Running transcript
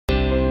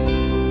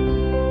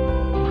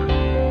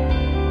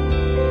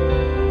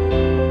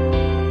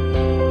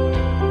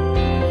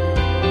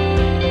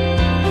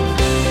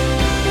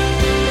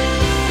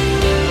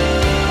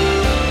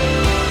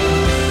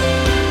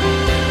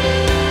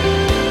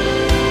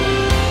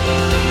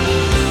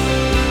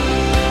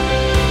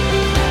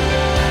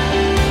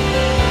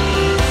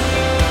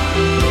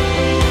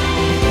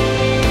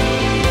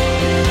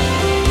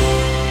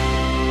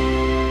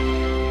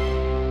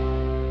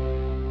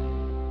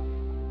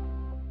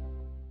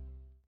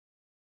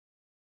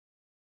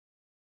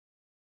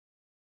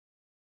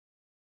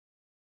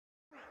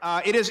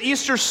It is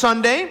Easter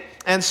Sunday,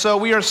 and so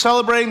we are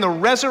celebrating the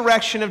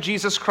resurrection of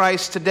Jesus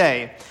Christ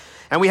today.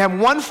 And we have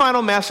one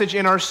final message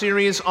in our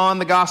series on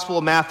the Gospel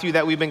of Matthew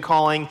that we've been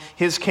calling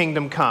His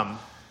Kingdom Come.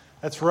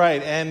 That's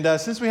right, and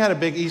since we had a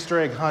big Easter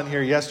egg hunt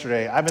here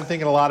yesterday, I've been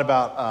thinking a lot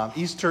about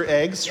Easter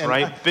eggs. That's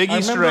right, big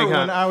Easter egg hunt. I remember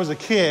when I was a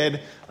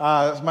kid,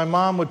 my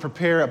mom would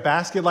prepare a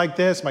basket like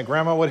this, my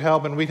grandma would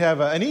help, and we'd have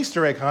an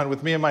Easter egg hunt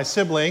with me and my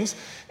siblings,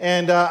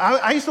 and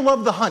I used to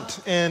love the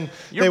hunt. And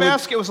your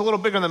basket was a little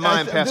bigger than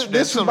mine, Pastor Dave.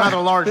 This is a rather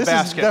large basket.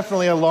 This is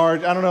definitely a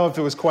large, I don't know if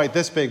it was quite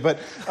this big, but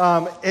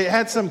it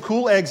had some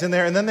cool eggs in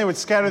there, and then they would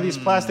scatter these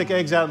plastic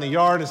eggs out in the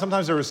yard, and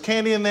sometimes there was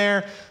candy in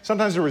there,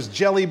 sometimes there was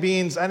jelly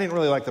beans. I didn't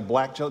really like the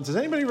black jelly. Does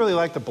anybody really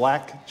like the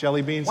black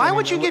jelly beans? Why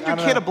would you give your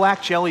kid a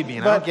black jelly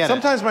bean? But I don't get it.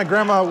 Sometimes my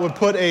grandma would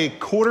put a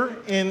quarter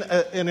in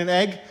an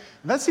egg.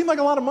 And that seemed like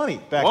a lot of money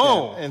back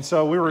then. And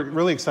so we were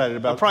really excited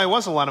about it. That probably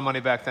was a lot of money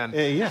back then.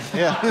 Yeah.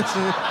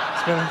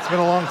 It's been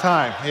a long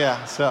time. Yeah.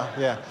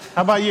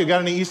 How about you?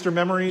 Got any Easter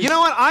memories? You know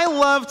what? I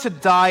love to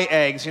dye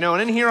eggs.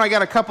 And in here I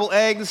got a couple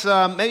eggs.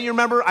 Maybe you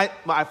remember,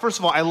 first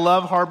of all, I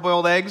love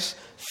hard-boiled eggs.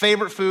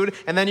 Favorite food,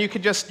 and then you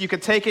could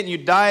take it and you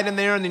dye it in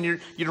there, and then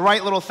you'd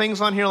write little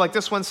things on here, like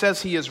this one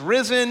says He is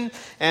risen,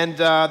 and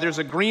there's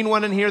a green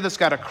one in here that's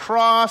got a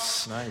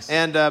cross, nice.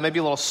 And maybe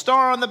a little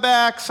star on the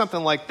back,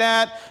 something like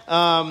that.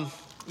 One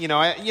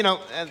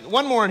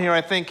more in here,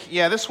 I think.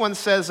 Yeah, this one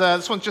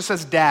just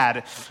says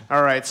Dad.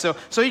 All right, so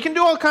you can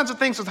do all kinds of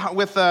things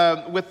with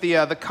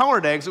the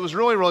colored eggs. It was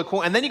really, really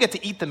cool, and then you get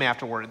to eat them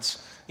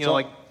afterwards.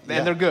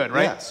 And they're good,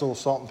 right? Yeah, it's a little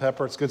salt and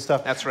pepper. It's good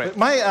stuff. That's right.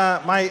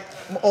 My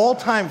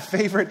all-time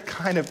favorite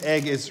kind of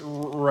egg is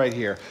right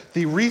here.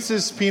 The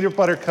Reese's Peanut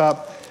Butter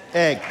Cup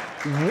egg.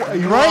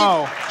 Right?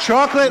 Wow.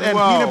 Chocolate and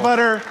peanut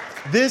butter.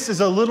 This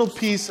is a little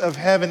piece of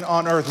heaven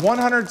on earth.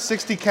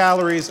 160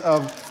 calories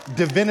of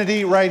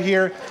divinity right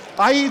here.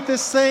 I eat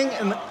this thing,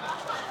 and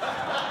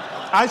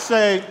I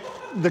say,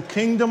 the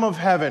kingdom of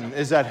heaven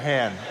is at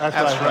hand.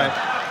 That's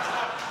right.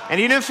 And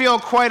you didn't feel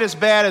quite as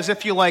bad as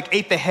if you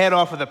ate the head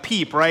off of the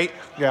peep, right?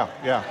 Yeah,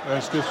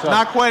 that's good stuff.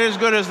 Not quite as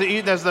good as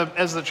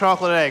the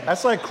chocolate egg.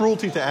 That's like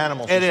cruelty to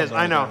animals. It is.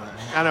 I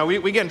know.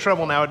 We get in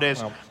trouble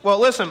nowadays. Well,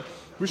 listen.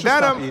 We should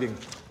stop eating.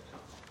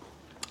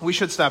 We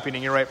should stop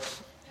eating. You're right.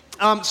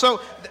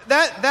 So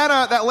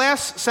that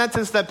last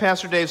sentence that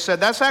Pastor Dave said,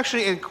 that's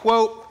actually a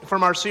quote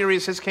from our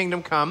series, His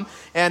Kingdom Come.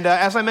 And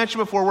as I mentioned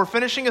before, we're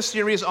finishing a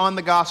series on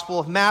the Gospel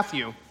of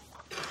Matthew.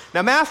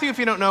 Now, Matthew, if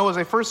you don't know, was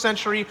a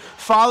first-century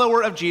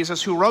follower of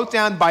Jesus who wrote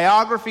down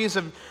biographies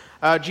of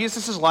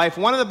Jesus' life.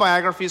 One of the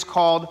biographies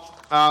called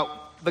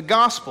the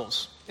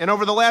Gospels. And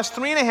over the last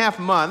 3.5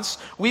 months,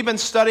 we've been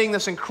studying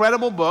this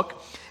incredible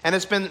book, and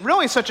it's been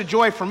really such a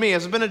joy for me.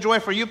 Has it been a joy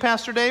for you,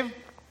 Pastor Dave?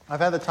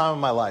 I've had the time of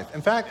my life.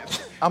 In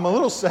fact, I'm a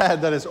little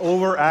sad that it's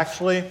over,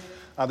 actually.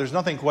 There's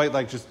nothing quite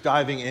like just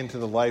diving into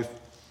the life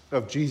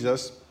of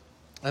Jesus.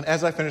 And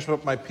as I finish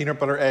up my peanut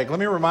butter egg, let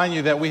me remind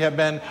you that we have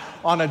been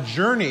on a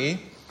journey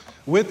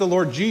with the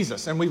Lord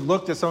Jesus. And we've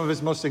looked at some of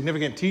His most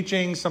significant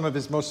teachings, some of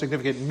His most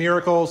significant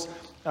miracles,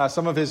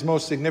 some of His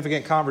most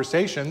significant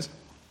conversations.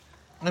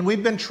 And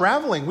we've been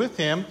traveling with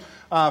Him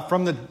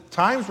from the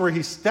times where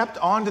He stepped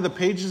onto the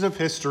pages of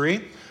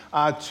history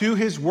to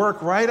His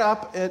work right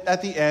up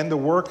at the end, the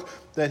work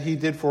that He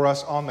did for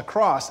us on the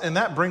cross. And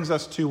that brings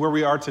us to where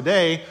we are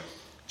today,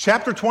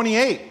 chapter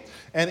 28.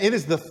 And it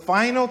is the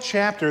final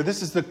chapter.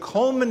 This is the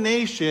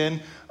culmination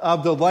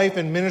of the life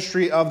and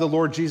ministry of the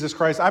Lord Jesus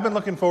Christ. I've been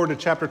looking forward to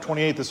chapter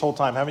 28 this whole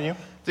time, haven't you?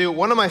 Dude,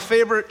 one of my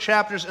favorite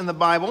chapters in the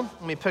Bible.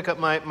 Let me pick up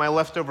my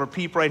leftover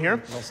peep right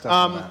here.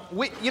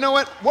 You know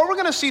what? What we're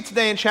going to see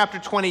today in chapter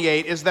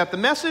 28 is that the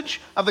message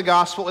of the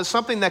gospel is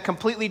something that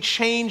completely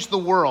changed the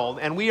world.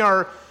 And we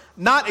are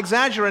not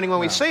exaggerating when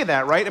we say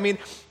that, right? I mean,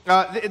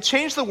 it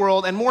changed the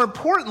world, and more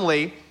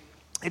importantly,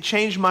 it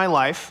changed my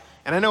life.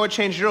 And I know it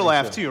changed your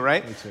life too,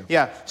 right? Me too.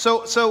 Yeah.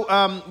 So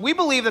we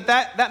believe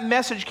that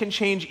message can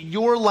change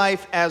your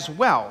life as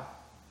well.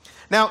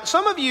 Now,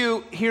 some of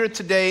you here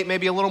today may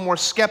be a little more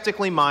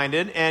skeptically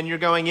minded, and you're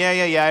going,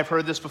 yeah, I've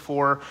heard this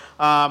before,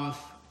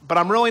 but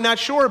I'm really not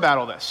sure about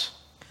all this.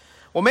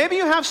 Well, maybe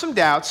you have some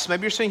doubts.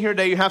 Maybe you're sitting here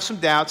today, you have some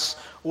doubts,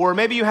 or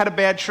maybe you had a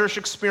bad church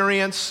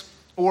experience,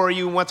 or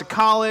you went to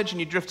college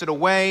and you drifted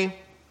away,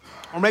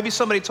 or maybe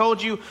somebody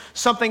told you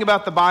something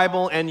about the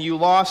Bible and you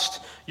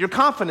lost your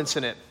confidence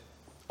in it.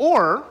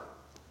 Or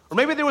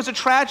maybe there was a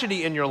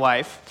tragedy in your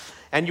life,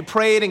 and you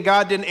prayed and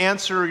God didn't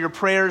answer your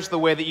prayers the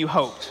way that you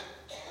hoped.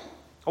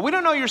 Well, we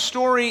don't know your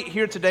story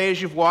here today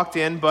as you've walked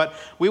in, but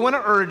we want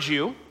to urge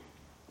you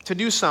to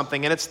do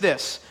something, and it's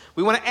this.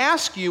 We want to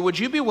ask you, would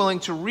you be willing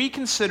to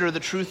reconsider the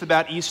truth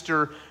about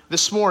Easter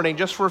this morning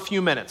just for a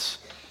few minutes?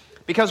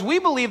 Because we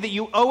believe that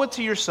you owe it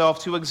to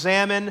yourself to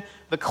examine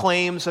the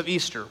claims of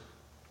Easter.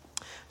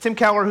 Tim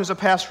Keller, who's a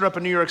pastor up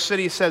in New York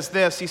City, says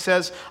this. He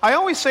says, I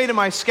always say to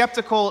my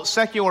skeptical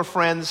secular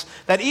friends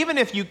that even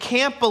if you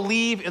can't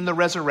believe in the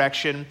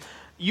resurrection,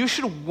 you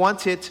should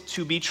want it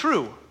to be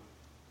true.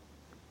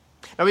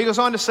 Now he goes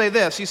on to say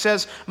this. He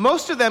says,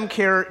 most of them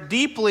care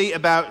deeply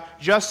about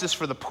justice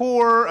for the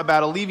poor,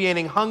 about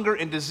alleviating hunger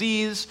and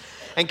disease,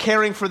 and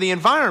caring for the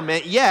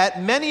environment,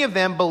 yet many of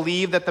them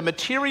believe that the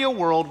material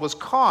world was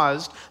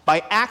caused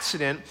by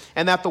accident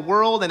and that the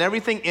world and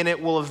everything in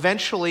it will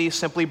eventually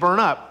simply burn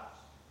up.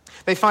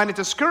 They find it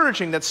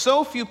discouraging that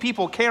so few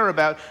people care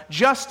about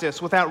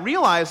justice without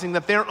realizing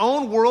that their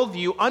own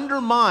worldview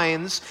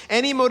undermines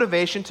any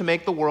motivation to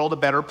make the world a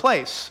better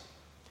place.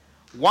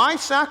 Why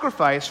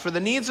sacrifice for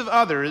the needs of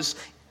others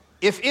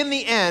if in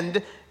the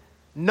end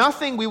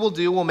nothing we will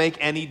do will make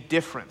any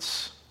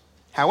difference?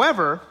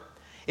 However,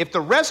 if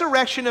the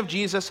resurrection of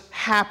Jesus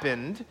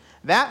happened,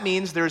 that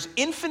means there's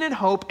infinite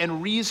hope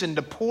and reason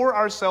to pour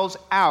ourselves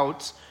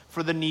out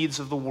for the needs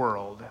of the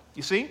world.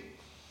 You see?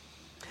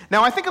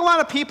 Now, I think a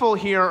lot of people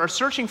here are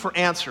searching for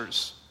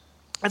answers.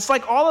 It's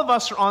like all of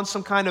us are on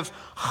some kind of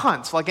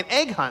hunt, like an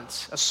egg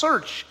hunt, a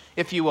search,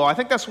 if you will. I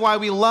think that's why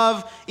we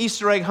love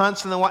Easter egg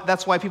hunts, and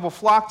that's why people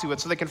flock to it,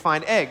 so they can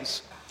find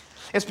eggs.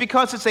 It's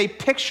because it's a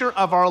picture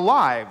of our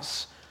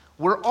lives.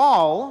 We're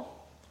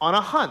all on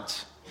a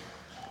hunt.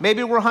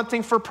 Maybe we're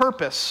hunting for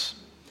purpose,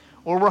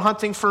 or we're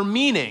hunting for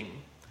meaning,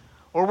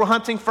 or we're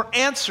hunting for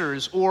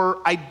answers,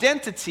 or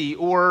identity,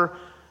 or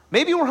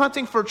maybe we're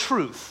hunting for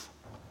truth.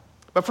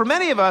 But for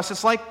many of us,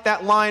 it's like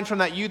that line from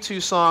that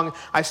U2 song,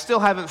 I still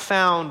haven't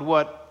found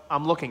what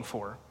I'm looking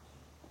for.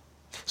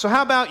 So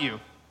how about you?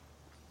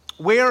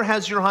 Where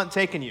has your hunt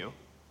taken you?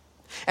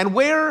 And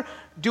where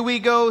do we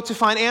go to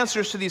find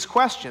answers to these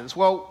questions?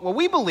 Well,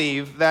 we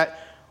believe that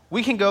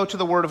we can go to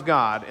the Word of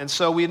God. And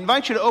so we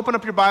invite you to open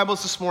up your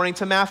Bibles this morning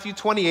to Matthew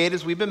 28,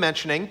 as we've been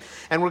mentioning.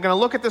 And we're going to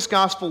look at this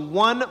gospel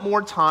one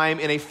more time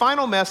in a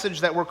final message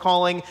that we're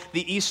calling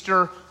the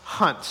Easter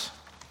Hunt.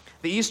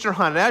 The Easter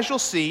hunt. And as you'll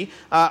see,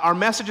 our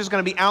message is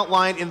going to be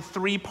outlined in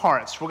three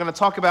parts. We're going to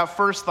talk about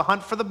first the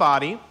hunt for the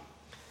body.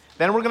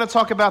 Then we're going to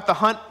talk about the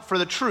hunt for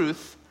the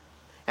truth.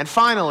 And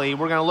finally,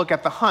 we're going to look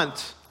at the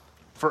hunt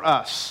for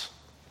us.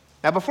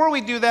 Now, before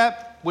we do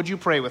that, would you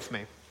pray with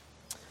me?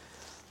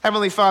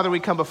 Heavenly Father,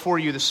 we come before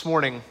you this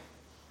morning.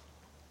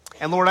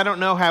 And Lord, I don't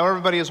know how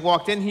everybody has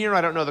walked in here.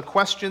 I don't know the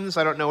questions.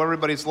 I don't know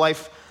everybody's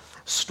life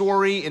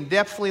story in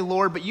depthly,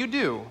 Lord, but you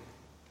do.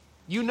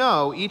 You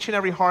know each and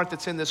every heart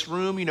that's in this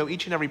room. You know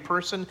each and every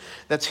person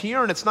that's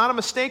here, and it's not a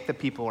mistake that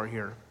people are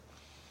here.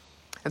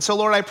 And so,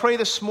 Lord, I pray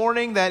this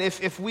morning that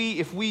if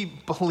we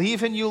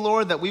believe in you,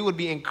 Lord, that we would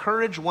be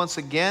encouraged once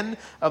again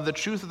of the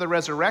truth of the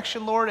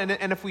resurrection, Lord.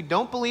 And if we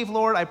don't believe,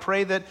 Lord, I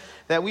pray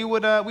that we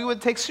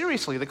would take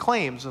seriously the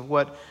claims of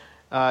what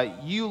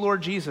you,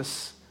 Lord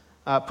Jesus,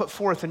 put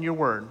forth in your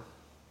word.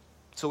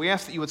 So we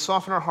ask that you would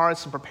soften our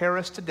hearts and prepare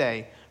us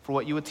today for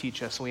what you would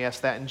teach us. And we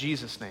ask that in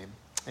Jesus' name.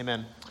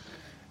 Amen.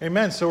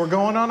 Amen. So we're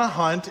going on a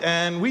hunt,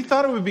 and we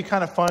thought it would be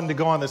kind of fun to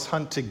go on this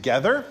hunt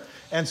together.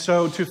 And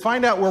so to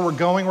find out where we're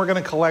going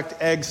to collect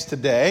eggs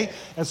today.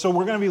 And so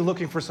we're going to be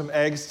looking for some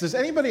eggs. Does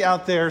anybody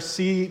out there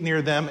see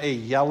near them a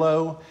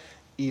yellow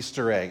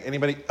Easter egg?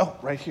 Anybody? Oh,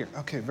 right here.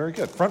 Okay, very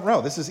good. Front row.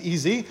 This is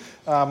easy.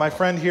 My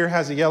friend here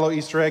has a yellow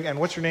Easter egg. And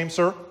what's your name,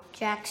 sir?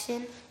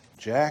 Jackson.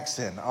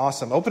 Jackson.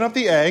 Awesome. Open up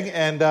the egg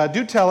and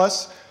do tell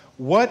us,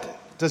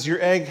 what does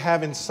your egg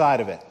have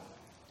inside of it?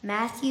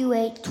 Matthew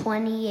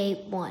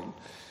 8:28-1.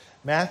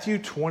 Matthew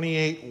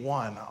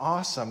 28:1.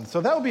 Awesome. So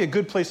that would be a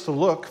good place to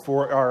look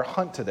for our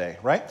hunt today,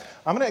 right?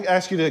 I'm going to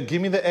ask you to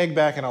give me the egg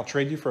back, and I'll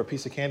trade you for a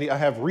piece of candy. I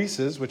have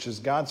Reese's, which is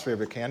God's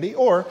favorite candy,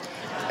 or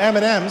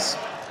M&M's.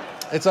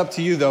 It's up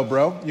to you, though,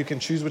 bro. You can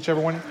choose whichever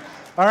one.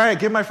 All right,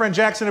 give my friend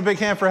Jackson a big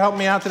hand for helping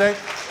me out today.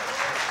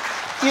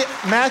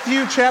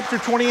 Matthew chapter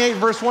 28,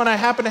 verse 1. I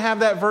happen to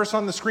have that verse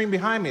on the screen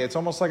behind me. It's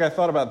almost like I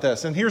thought about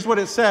this. And here's what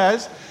it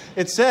says.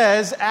 It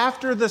says,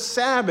 after the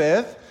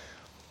Sabbath,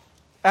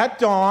 at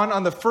dawn,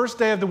 on the first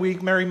day of the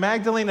week, Mary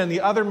Magdalene and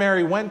the other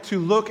Mary went to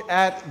look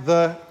at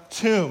the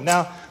tomb.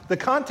 Now, the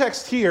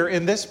context here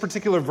in this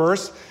particular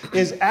verse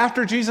is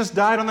after Jesus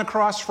died on the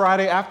cross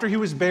Friday, after he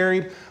was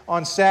buried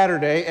on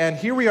Saturday, and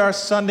here we are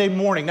Sunday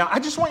morning. Now, I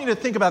just want you to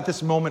think about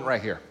this moment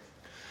right here.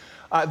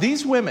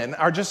 These women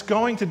are just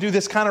going to do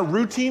this kind of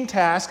routine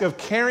task of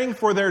caring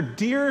for their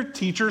dear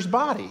teacher's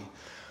body.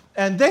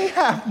 And they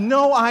have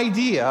no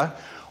idea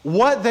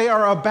what they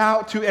are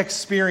about to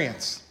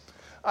experience.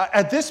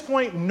 At this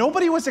point,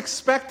 nobody was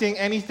expecting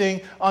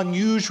anything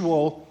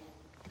unusual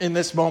in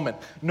this moment.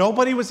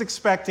 Nobody was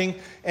expecting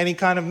any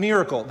kind of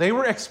miracle. They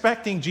were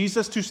expecting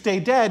Jesus to stay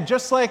dead,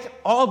 just like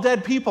all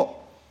dead people.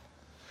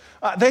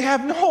 They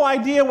have no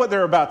idea what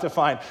they're about to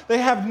find. They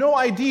have no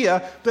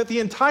idea that the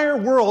entire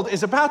world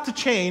is about to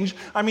change.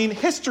 I mean,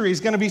 history is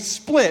going to be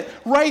split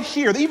right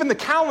here. Even the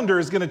calendar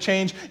is going to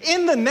change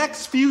in the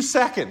next few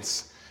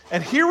seconds.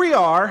 And here we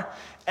are.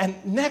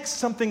 And next,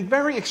 something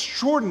very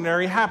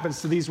extraordinary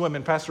happens to these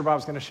women. Pastor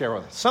Bob's going to share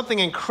with us. Something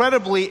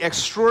incredibly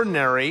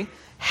extraordinary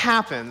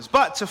happens.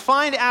 But to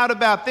find out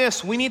about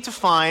this, we need to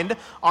find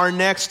our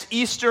next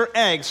Easter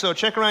egg. So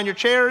check around your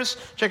chairs,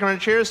 see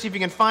if you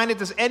can find it.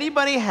 Does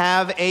anybody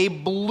have a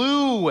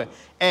blue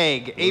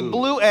egg? A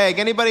blue egg.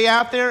 Anybody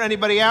out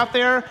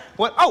there?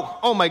 What?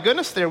 Oh my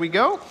goodness, there we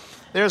go.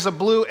 There's a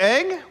blue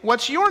egg.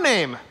 What's your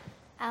name?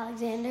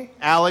 Alexander.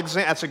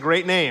 Alexander. That's a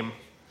great name.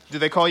 Do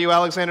they call you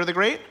Alexander the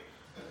Great?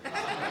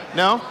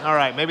 No? All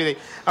right, maybe they...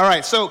 All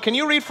right, so can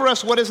you read for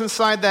us what is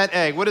inside that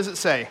egg? What does it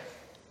say?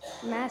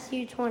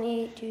 Matthew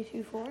 28, 2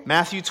 through 4.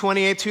 Matthew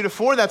 28, 2 to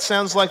 4. That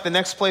sounds like the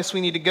next place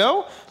we need to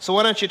go. So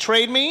why don't you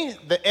trade me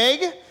the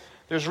egg?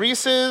 There's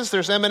Reese's,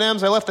 there's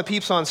M&M's. I left the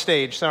Peeps on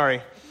stage,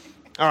 sorry.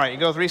 All right, you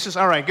go with Reese's?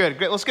 All right, good.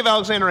 Great. Let's give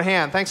Alexander a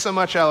hand. Thanks so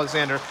much,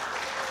 Alexander.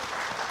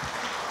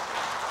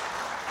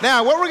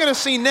 Now, what we're going to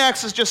see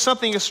next is just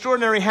something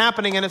extraordinary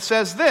happening, and it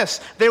says this: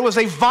 there was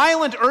a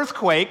violent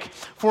earthquake,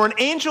 for an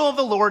angel of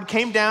the Lord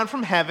came down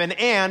from heaven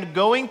and,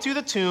 going to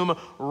the tomb,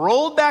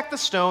 rolled back the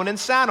stone and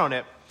sat on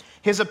it.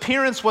 His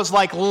appearance was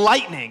like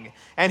lightning,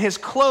 and his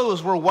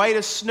clothes were white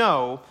as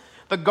snow.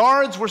 The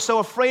guards were so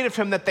afraid of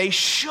him that they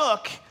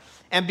shook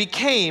and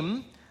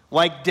became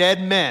like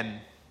dead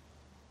men.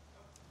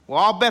 Well,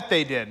 I'll bet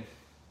they did.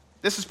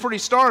 This is pretty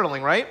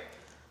startling, right?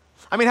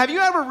 I mean, have you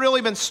ever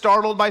really been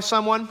startled by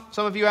someone?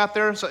 Some of you out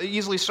there,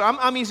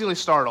 I'm easily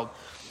startled.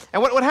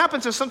 And what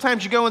happens is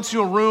sometimes you go into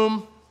a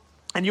room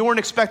and you weren't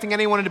expecting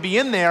anyone to be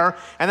in there,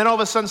 and then all of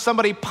a sudden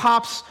somebody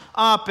pops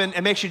up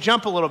and makes you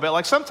jump a little bit.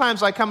 Like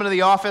sometimes I come into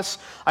the office,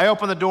 I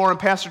open the door, and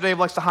Pastor Dave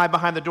likes to hide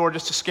behind the door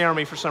just to scare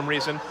me for some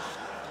reason.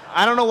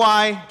 I don't know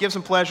why, gives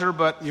him pleasure,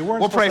 but we'll pray for him. You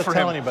weren't supposed to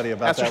tell anybody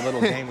about that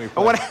little game we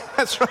played.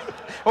 That's right.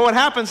 Well, what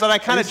happens is that I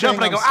kind of jump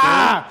and I go,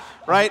 ah,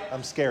 right?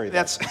 I'm scary.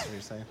 That's what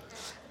you're saying.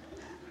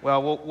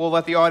 Well, we'll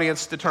let the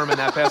audience determine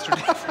that, Pastor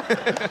Dave.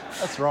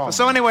 That's wrong.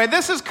 So anyway,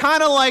 this is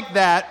kind of like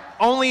that,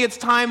 only it's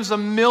times a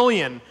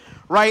million,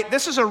 right?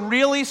 This is a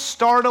really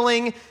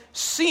startling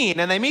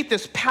scene, and they meet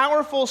this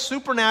powerful,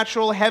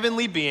 supernatural,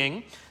 heavenly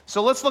being.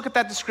 So let's look at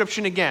that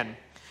description again.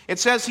 It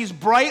says he's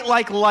bright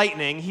like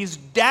lightning, he's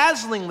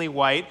dazzlingly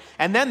white,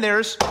 and then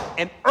there's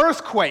an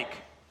earthquake.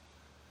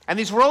 And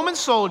these Roman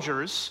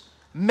soldiers,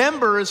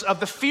 members of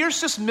the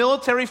fiercest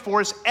military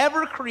force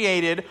ever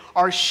created,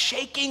 are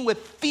shaking with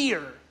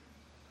fear.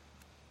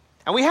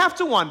 And we have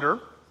to wonder,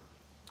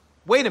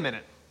 wait a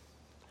minute,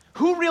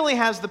 who really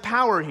has the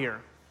power here?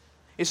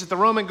 Is it the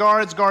Roman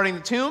guards guarding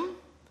the tomb,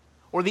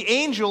 or the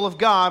angel of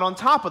God on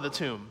top of the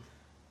tomb?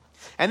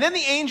 And then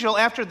the angel,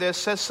 after this,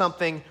 says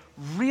something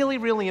really,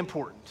 really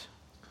important.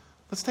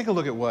 Let's take a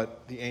look at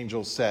what the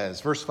angel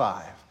says. Verse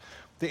 5.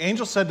 The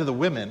angel said to the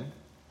women,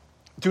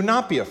 "Do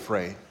not be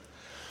afraid,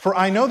 for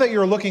I know that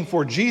you're looking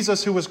for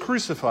Jesus who was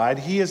crucified.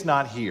 He is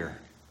not here.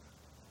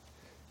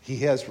 He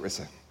has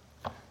risen,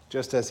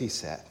 just as he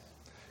said.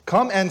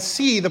 Come and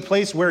see the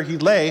place where he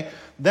lay,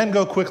 then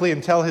go quickly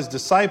and tell his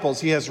disciples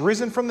he has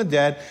risen from the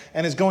dead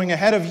and is going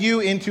ahead of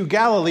you into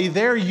Galilee.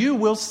 There you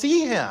will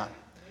see him."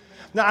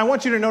 Now, I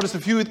want you to notice a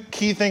few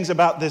key things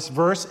about this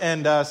verse,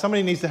 and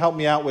somebody needs to help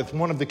me out with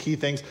one of the key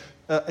things.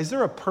 Is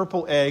there a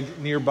purple egg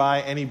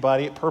nearby?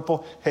 Anybody?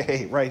 Purple?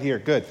 Hey, right here.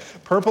 Good.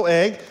 Purple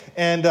egg.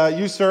 And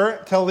you,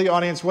 sir, tell the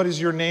audience, what is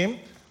your name?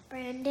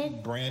 Brandon.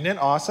 Brandon,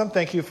 awesome.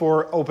 Thank you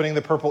for opening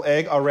the purple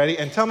egg already.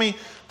 And tell me,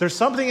 there's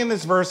something in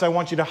this verse I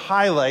want you to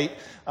highlight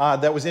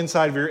that was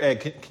inside of your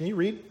egg. Can you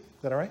read? Is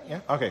that all right?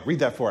 Yeah? Okay, read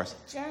that for us.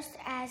 Just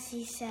as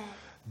he said.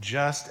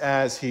 Just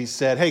as he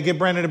said. Hey, give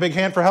Brandon a big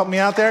hand for helping me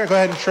out there. Go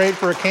ahead and trade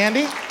for a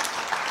candy.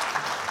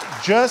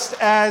 Just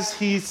as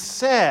he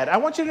said. I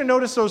want you to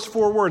notice those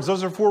 4 words.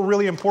 Those are 4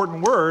 really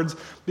important words,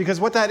 because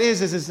what that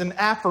is an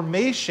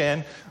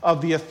affirmation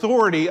of the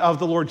authority of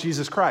the Lord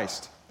Jesus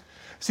Christ.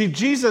 See,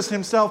 Jesus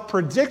himself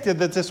predicted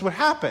that this would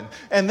happen,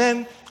 and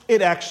then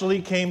it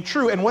actually came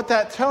true. And what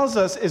that tells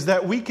us is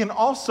that we can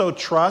also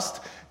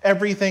trust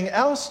everything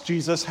else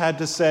Jesus had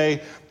to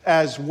say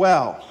as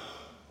well.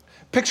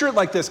 Picture it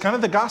like this. Kind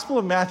of the Gospel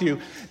of Matthew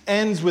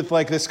ends with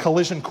like this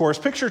collision course.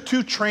 Picture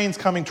 2 trains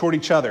coming toward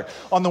each other.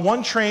 On the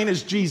one train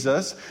is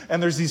Jesus,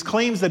 and there's these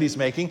claims that he's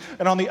making.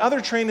 And on the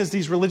other train is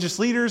these religious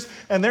leaders,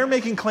 and they're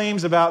making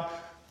claims about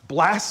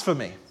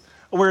blasphemy.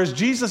 Whereas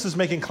Jesus is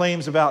making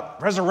claims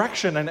about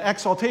resurrection and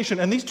exaltation.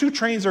 And these 2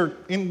 trains are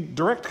in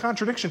direct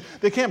contradiction.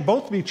 They can't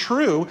both be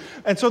true.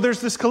 And so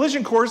there's this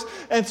collision course.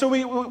 And so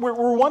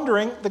we're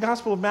wondering, the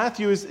Gospel of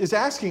Matthew is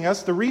asking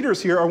us, the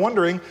readers here are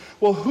wondering,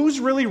 well, who's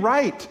really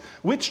right?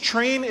 Which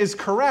train is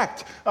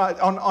correct?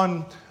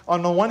 On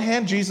the one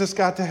hand, Jesus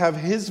got to have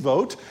his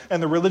vote.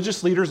 And the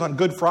religious leaders on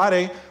Good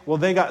Friday, well,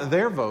 they got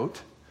their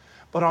vote.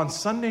 But on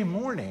Sunday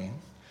morning,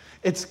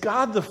 it's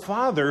God the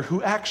Father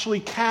who actually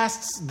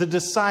casts the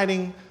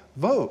deciding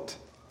vote.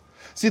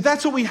 See,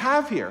 that's what we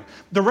have here.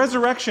 The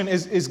resurrection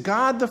is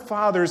God the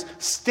Father's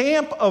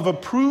stamp of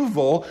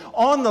approval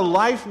on the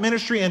life,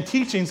 ministry, and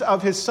teachings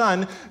of his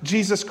Son,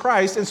 Jesus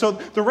Christ. And so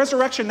the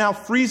resurrection now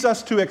frees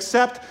us to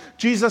accept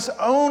Jesus'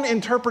 own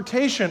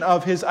interpretation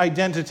of his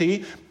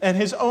identity and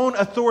his own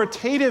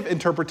authoritative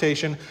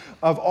interpretation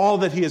of all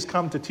that he has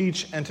come to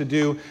teach and to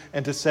do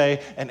and to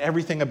say and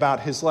everything about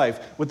his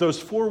life. With those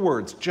 4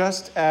 words,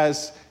 just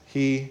as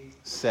he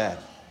said.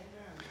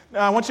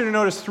 Now, I want you to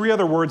notice 3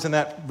 other words in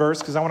that verse,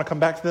 because I want to come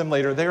back to them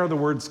later. They are the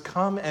words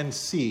come and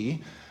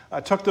see.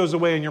 Tuck those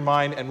away in your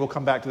mind, and we'll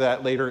come back to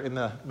that later in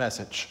the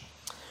message.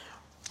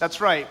 That's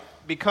right,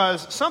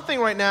 because something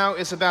right now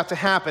is about to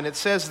happen. It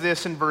says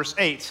this in verse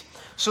 8.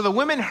 So the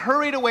women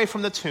hurried away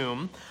from the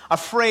tomb,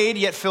 afraid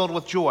yet filled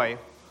with joy.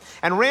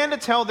 and ran to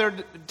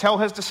tell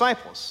his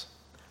disciples.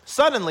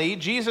 Suddenly,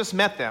 Jesus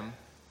met them.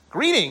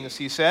 "Greetings,"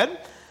 he said.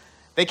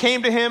 They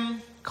came to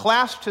him,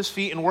 clasped his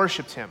feet, and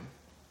worshiped him.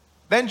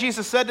 Then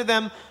Jesus said to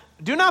them,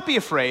 "Do not be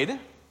afraid.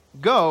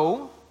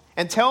 Go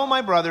and tell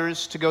my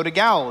brothers to go to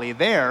Galilee.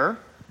 There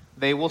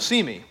they will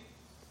see me."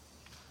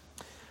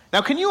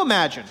 Now, can you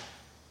imagine?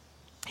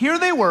 Here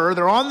they were,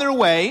 they're on their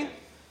way,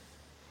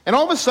 and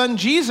all of a sudden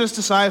Jesus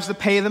decides to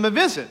pay them a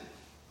visit.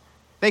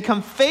 They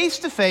come face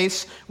to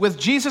face with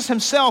Jesus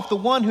himself, the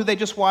one who they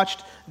just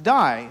watched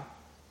die.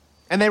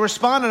 And they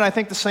responded, I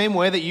think, the same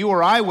way that you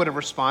or I would have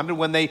responded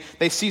when they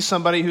see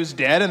somebody who's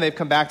dead and they've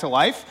come back to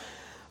life.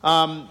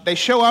 They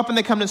show up and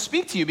they come to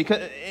speak to you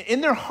because in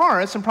their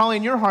hearts, and probably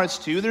in your hearts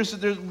too,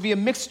 there'll be a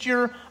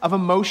mixture of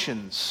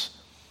emotions.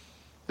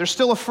 They're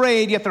still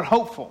afraid, yet they're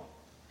hopeful.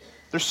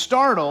 They're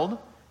startled,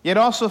 yet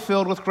also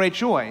filled with great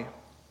joy.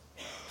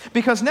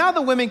 Because now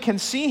the women can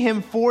see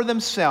him for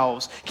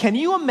themselves. Can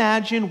you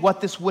imagine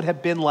what this would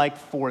have been like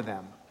for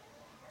them?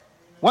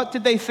 What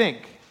did they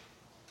think?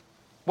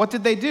 What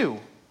did they do?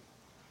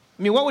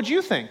 I mean, what would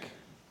you think?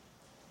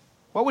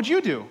 What would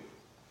you do?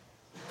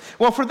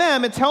 Well, for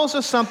them, it tells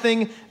us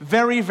something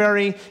very,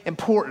 very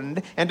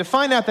important. And to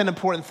find out that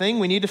important thing,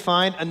 we need to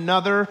find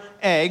another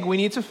egg. We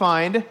need to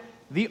find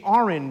the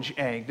orange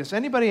egg. Does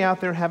anybody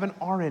out there have an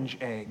orange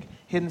egg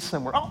hidden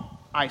somewhere? Oh,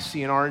 I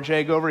see an orange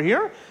egg over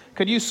here.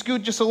 Could you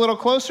scoot just a little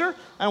closer?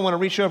 I don't want to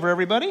reach over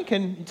everybody.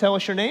 Can you tell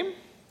us your name?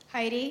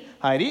 Heidi.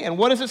 Heidi. And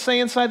what does it say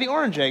inside the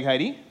orange egg,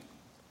 Heidi?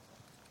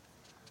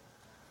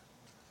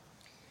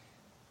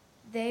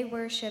 They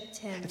worshipped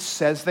him. It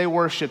says they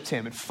worshipped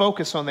him. And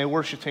focus on they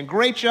worshipped him.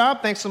 Great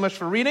job. Thanks so much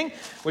for reading.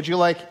 Would you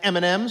like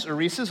M&Ms or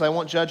Reese's? I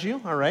won't judge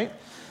you. All right.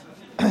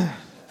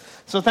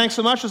 So thanks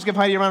so much. Let's give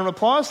Heidi a round of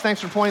applause.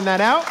 Thanks for pointing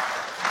that out.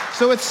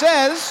 So it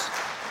says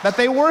that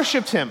they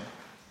worshipped him.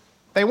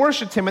 They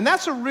worshipped him. And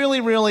that's a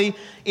really, really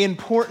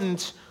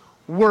important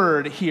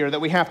word here that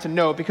we have to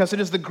know because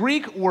it is the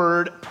Greek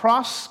word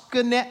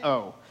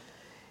proskuneo.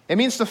 It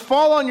means to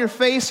fall on your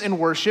face in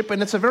worship,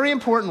 and it's a very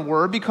important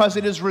word because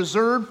it is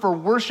reserved for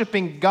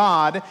worshiping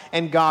God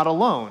and God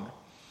alone.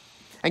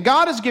 And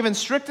God has given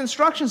strict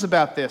instructions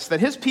about this, that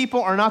his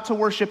people are not to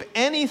worship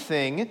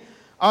anything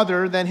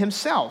other than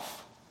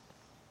himself.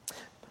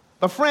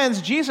 But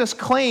friends, Jesus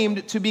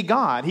claimed to be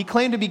God. He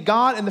claimed to be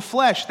God in the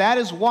flesh. That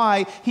is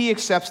why he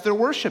accepts their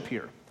worship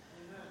here.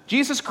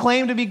 Jesus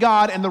claimed to be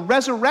God, and the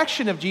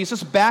resurrection of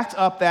Jesus backed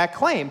up that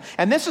claim.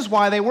 And this is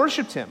why they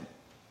worshiped him.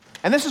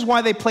 And this is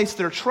why they placed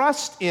their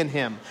trust in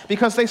him.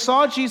 Because they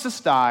saw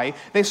Jesus die,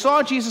 they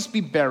saw Jesus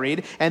be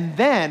buried, and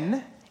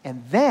then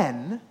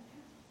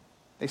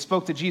they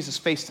spoke to Jesus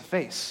face to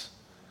face.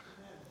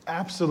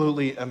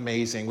 Absolutely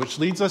amazing, which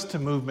leads us to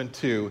movement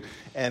 2.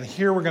 And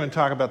here we're going to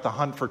talk about the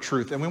hunt for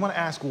truth. And we want to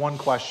ask one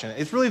question.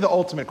 It's really the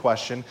ultimate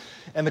question.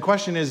 And the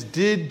question is,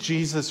 did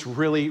Jesus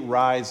really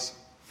rise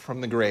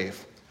from the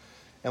grave?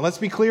 And let's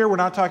be clear, we're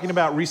not talking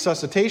about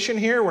resuscitation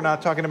here. We're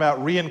not talking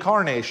about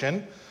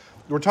reincarnation.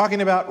 We're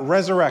talking about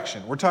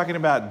resurrection. We're talking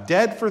about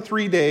dead for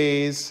 3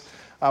 days.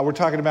 We're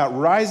talking about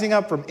rising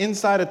up from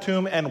inside a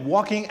tomb and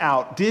walking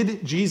out.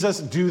 Did Jesus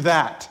do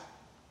that?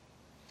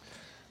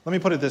 Let me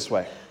put it this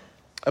way.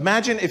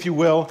 Imagine, if you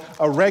will,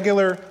 a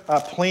regular,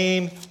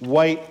 plain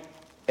white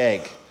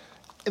egg.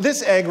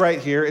 This egg right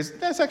here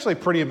that's actually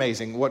pretty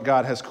amazing what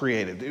God has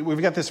created.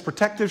 We've got this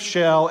protective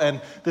shell,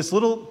 and this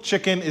little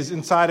chicken is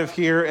inside of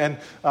here, and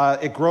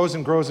it grows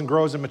and grows and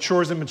grows and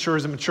matures and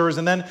matures and matures,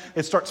 and then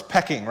it starts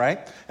pecking, right?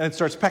 And it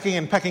starts pecking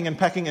and pecking and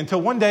pecking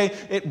until one day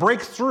it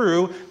breaks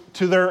through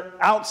to their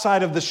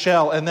outside of the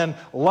shell, and then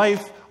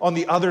life on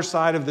the other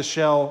side of the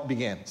shell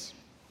begins.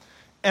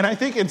 And I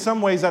think in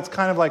some ways that's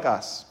kind of like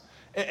us.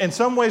 In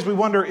some ways, we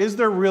wonder, is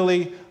there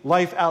really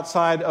life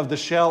outside of the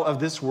shell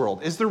of this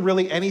world? Is there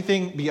really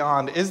anything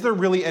beyond? Is there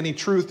really any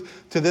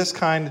truth to this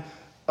kind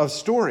of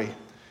story?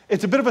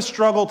 It's a bit of a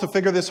struggle to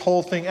figure this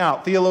whole thing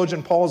out.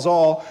 Theologian Paul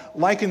Zoll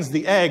likens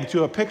the egg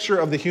to a picture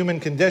of the human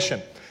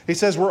condition. He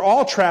says we're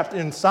all trapped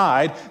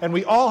inside, and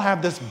we all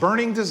have this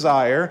burning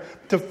desire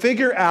to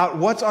figure out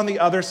what's on the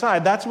other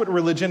side. That's what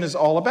religion is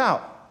all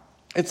about.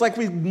 It's like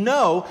we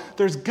know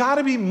there's got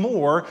to be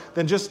more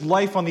than just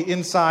life on the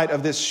inside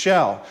of this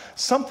shell.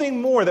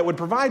 Something more that would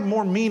provide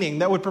more meaning,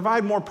 that would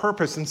provide more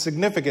purpose and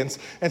significance.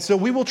 And so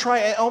we will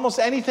try almost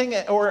anything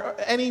or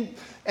any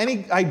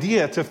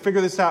idea to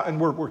figure this out.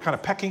 And we're kind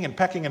of pecking and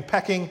pecking and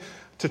pecking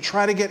to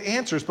try to get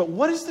answers. But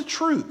what is the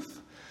truth?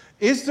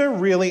 Is there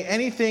really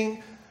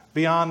anything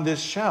beyond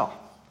this shell?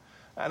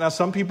 Now,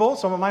 some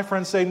of my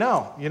friends say,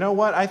 no. You know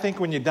what? I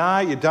think when you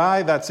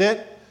die, that's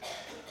it.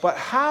 But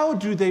how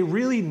do they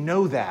really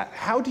know that?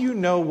 How do you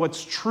know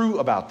what's true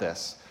about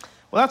this?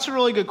 Well, that's a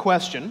really good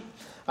question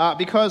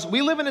because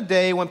we live in a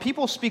day when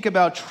people speak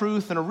about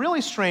truth in a really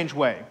strange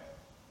way.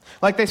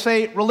 Like they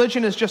say,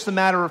 religion is just a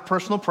matter of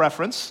personal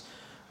preference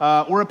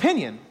or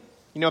opinion.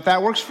 You know, if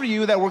that works for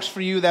you,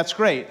 that's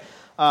great.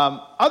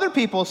 Other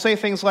people say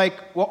things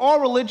like, well,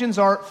 all religions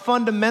are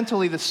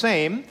fundamentally the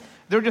same.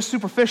 They're just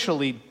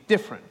superficially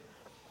different.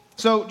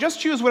 So just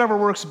choose whatever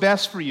works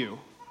best for you.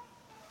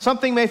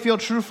 Something may feel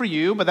true for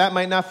you, but that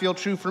might not feel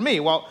true for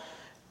me. Well,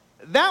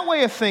 that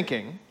way of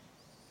thinking,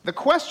 the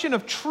question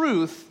of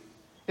truth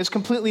is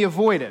completely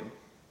avoided.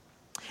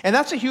 And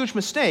that's a huge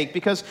mistake,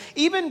 because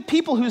even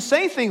people who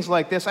say things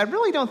like this, I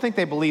really don't think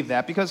they believe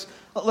that. Because,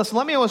 listen,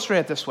 let me illustrate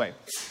it this way.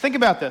 Think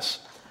about this.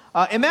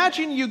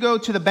 Imagine you go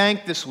to the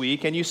bank this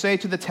week and you say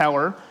to the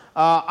teller,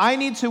 I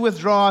need to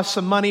withdraw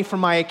some money from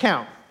my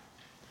account.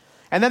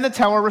 And then the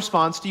teller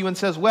responds to you and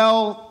says,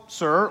 well,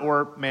 sir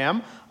or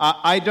ma'am,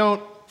 I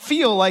don't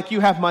feel like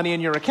you have money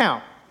in your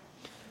account.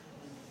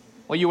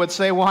 Well, you would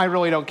say, well, I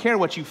really don't care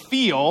what you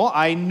feel.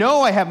 I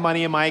know I have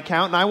money in my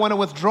account and I want to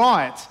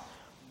withdraw it.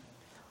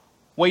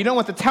 Well, you don't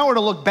want the teller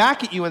to look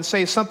back at you and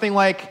say something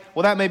like,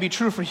 well, that may be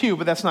true for you,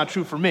 but that's not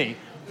true for me.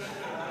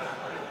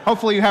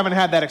 Hopefully you haven't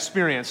had that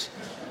experience.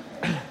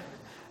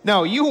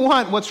 No, you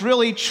want what's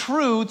really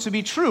true to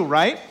be true,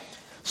 right?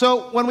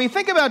 So when we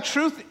think about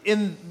truth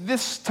in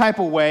this type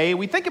of way,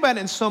 we think about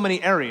it in so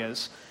many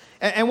areas.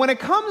 And when it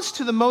comes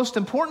to the most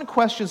important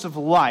questions of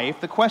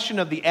life, the question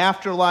of the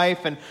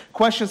afterlife and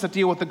questions that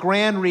deal with the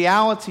grand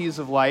realities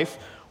of life,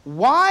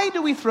 why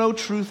do we throw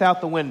truth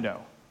out the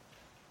window?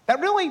 I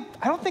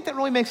don't think that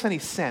really makes any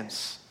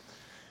sense.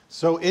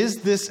 So is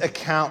this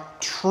account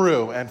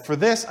true? And for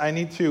this, I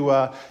need to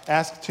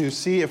ask to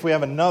see if we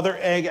have another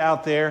egg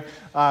out there,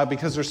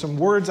 because there's some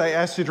words I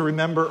asked you to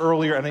remember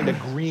earlier. I need a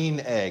green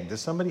egg. Does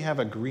somebody have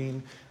a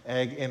green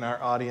egg in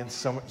our audience?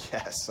 Someone?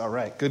 Yes, all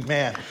right, good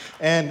man.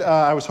 And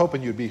I was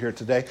hoping you'd be here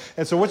today.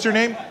 And so what's your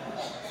name?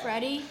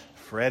 Freddie.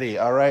 Freddie,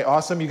 all right,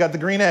 awesome. You got the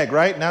green egg,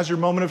 right? Now's your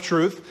moment of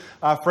truth.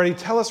 Freddie,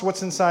 tell us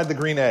what's inside the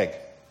green egg.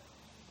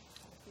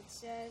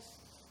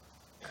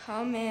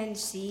 Come and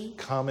see.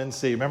 Come and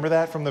see. Remember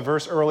that from the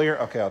verse earlier?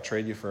 Okay, I'll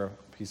trade you for a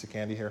piece of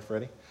candy here,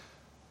 Freddie.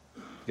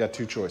 You got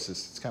two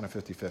choices. It's kind of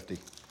 50-50.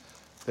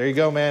 There you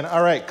go, man.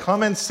 All right,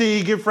 come and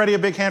see. Give Freddie a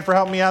big hand for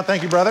helping me out.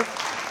 Thank you, brother.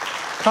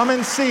 Come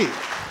and see.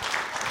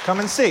 Come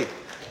and see.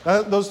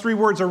 Those three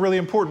words are really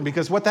important,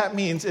 because what that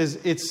means is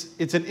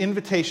it's an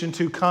invitation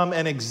to come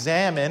and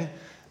examine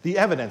the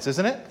evidence,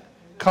 isn't it?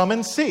 Come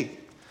and see.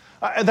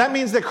 That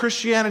means that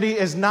Christianity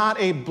is not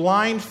a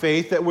blind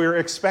faith that we're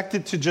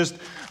expected to just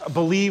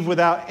believe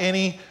without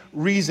any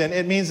reason.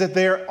 It means that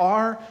there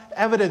are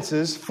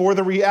evidences for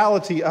the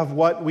reality of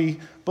what we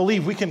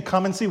believe. We can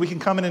come and see. We can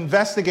come and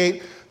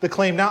investigate the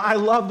claim. Now, I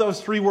love those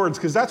three words,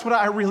 because that's what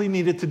I really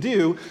needed to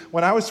do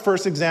when I was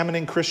first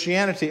examining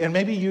Christianity. And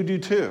maybe you do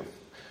too.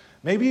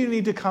 Maybe you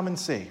need to come and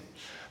see.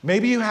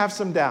 Maybe you have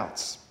some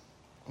doubts.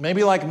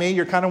 Maybe like me,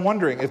 you're kind of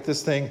wondering if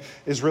this thing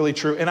is really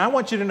true. And I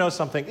want you to know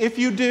something. If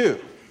you do,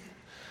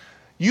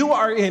 you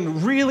are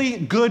in really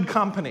good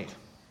company.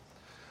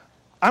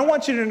 I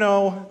want you to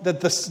know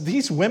that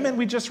these women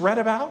we just read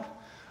about,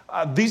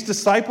 these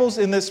disciples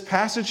in this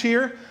passage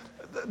here,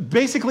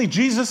 basically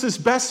Jesus'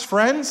 best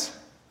friends,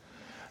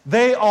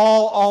 they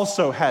all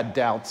also had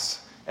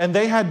doubts. And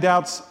they had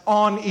doubts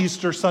on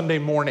Easter Sunday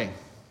morning.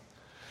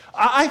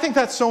 I think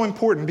that's so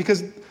important,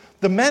 because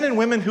the men and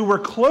women who were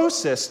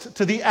closest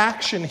to the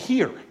action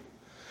here,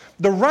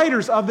 the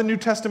writers of the New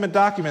Testament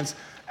documents,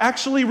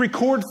 actually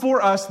record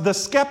for us the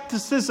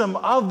skepticism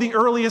of the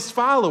earliest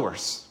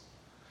followers.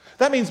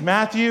 That means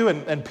Matthew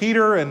and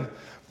Peter and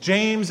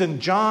James and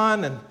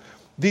John and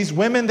these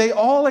women, they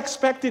all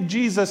expected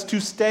Jesus to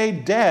stay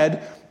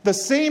dead. The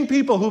same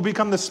people who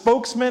become the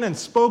spokesmen and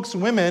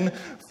spokeswomen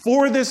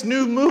for this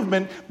new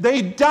movement,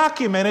 they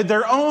documented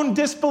their own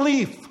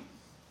disbelief.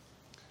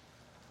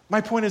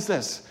 My point is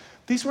this: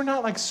 these were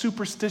not like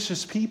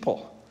superstitious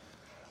people.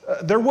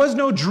 There was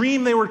no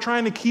dream they were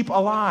trying to keep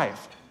alive.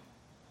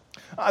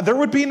 There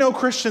would be no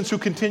Christians who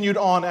continued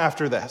on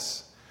after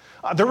this.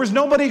 There was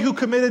nobody who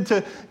committed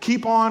to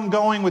keep on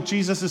going with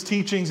Jesus'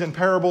 teachings and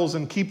parables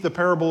and keep the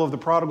parable of the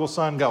prodigal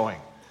son going.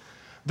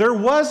 There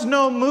was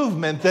no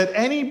movement that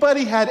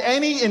anybody had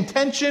any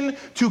intention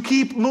to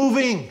keep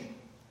moving.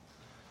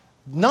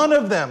 None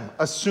of them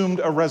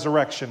assumed a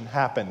resurrection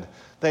happened.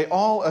 They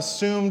all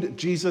assumed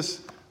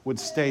Jesus would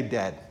stay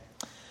dead.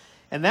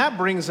 And that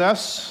brings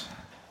us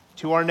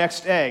to our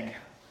next egg.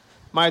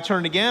 My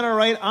turn again. All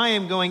right, I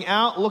am going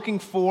out looking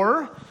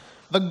for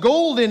the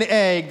golden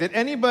egg. Did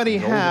anybody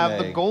have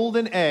the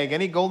golden egg?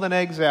 Any golden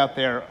eggs out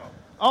there?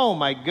 Oh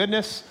my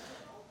goodness.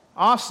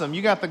 Awesome.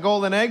 You got the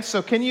golden egg.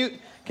 So can you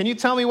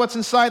tell me what's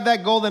inside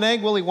that golden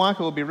egg? Willy Wonka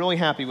will be really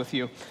happy with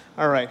you.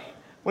 All right.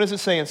 What does it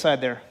say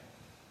inside there?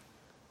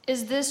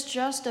 Is this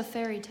just a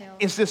fairy tale?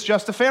 Is this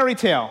just a fairy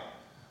tale?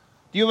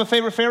 Do you have a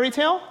favorite fairy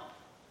tale?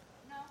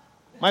 No.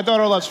 My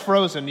daughter loves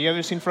Frozen. You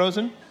ever seen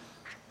Frozen?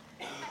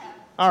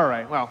 All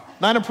right, well,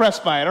 not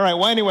impressed by it. All right,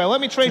 well, anyway,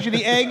 let me trade you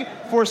the egg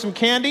for some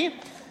candy.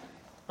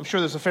 I'm sure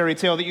there's a fairy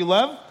tale that you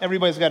love.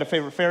 Everybody's got a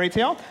favorite fairy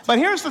tale. But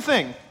here's the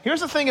thing. Here's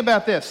the thing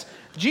about this.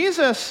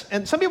 Jesus,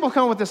 and some people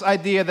come up with this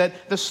idea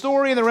that the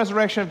story of the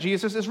resurrection of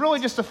Jesus is really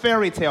just a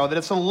fairy tale, that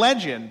it's a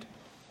legend.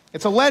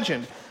 It's a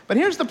legend. But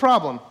here's the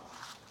problem.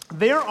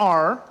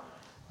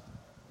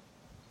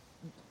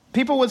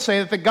 People would say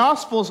that the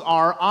Gospels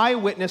are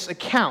eyewitness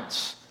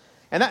accounts.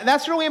 And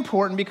that's really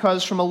important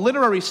because from a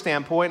literary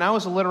standpoint, and I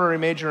was a literary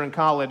major in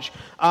college,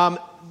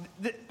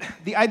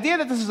 the idea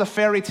that this is a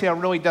fairy tale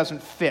really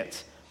doesn't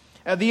fit.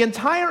 The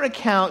entire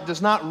account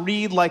does not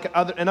read like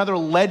another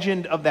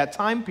legend of that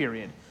time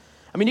period.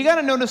 I mean, you got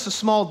to notice the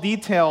small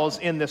details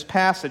in this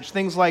passage.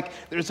 Things like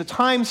there's a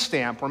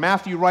timestamp where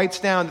Matthew writes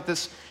down that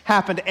this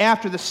happened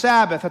after the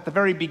Sabbath at the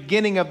very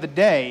beginning of the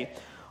day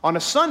on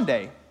a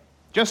Sunday,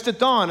 just at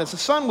dawn as the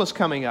sun was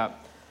coming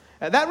up.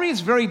 That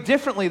reads very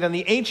differently than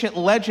the ancient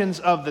legends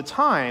of the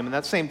time, in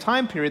that same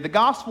time period. The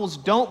Gospels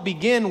don't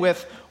begin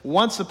with,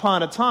 once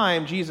upon a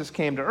time, Jesus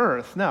came to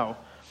earth. No.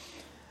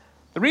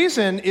 The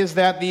reason is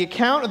that the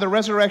account of the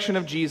resurrection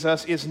of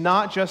Jesus is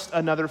not just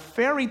another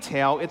fairy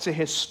tale, it's a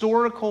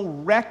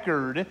historical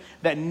record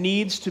that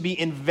needs to be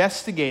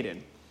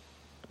investigated.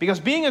 Because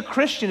being a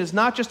Christian is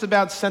not just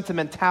about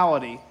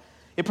sentimentality.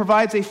 It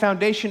provides a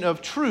foundation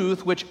of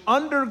truth which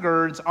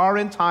undergirds our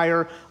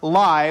entire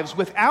lives,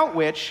 without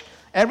which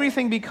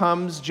everything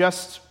becomes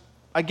just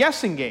a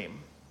guessing game,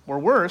 or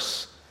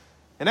worse,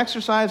 an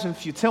exercise in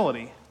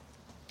futility.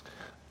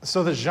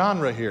 So the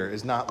genre here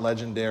is not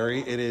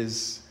legendary, it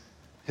is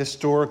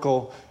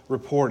historical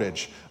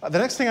reportage. The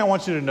next thing I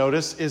want you to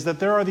notice is that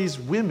there are these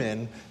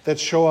women that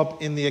show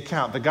up in the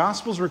account. The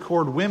Gospels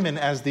record women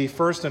as the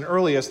first and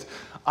earliest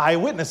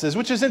eyewitnesses,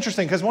 which is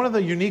interesting because one of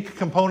the unique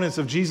components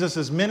of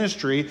Jesus'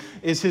 ministry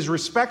is his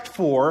respect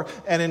for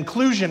and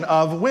inclusion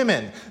of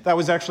women. That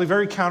was actually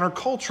very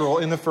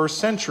countercultural in the first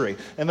century.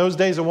 In those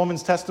days, a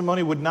woman's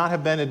testimony would not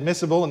have been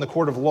admissible in the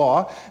court of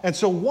law. And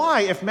so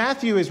why, if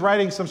Matthew is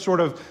writing some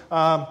sort of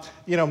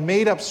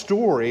made-up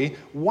story,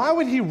 why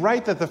would he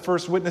write that the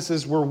first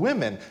witnesses were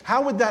women?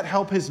 How would that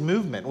help his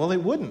movement? Well,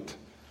 it wouldn't.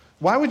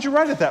 Why would you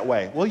write it that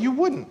way? Well, you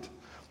wouldn't.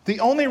 The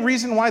only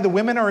reason why the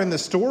women are in the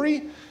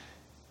story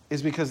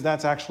is because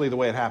that's actually the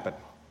way it happened.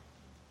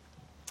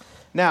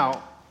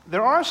 Now,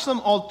 there are some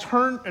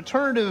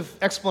alternative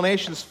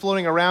explanations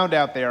floating around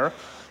out there,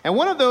 and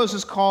one of those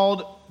is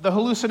called the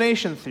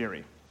hallucination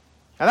theory.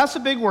 Now, that's a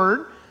big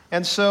word,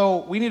 and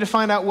so we need to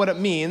find out what it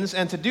means,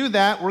 and to do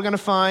that, we're going to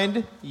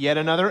find yet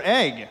another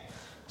egg.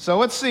 So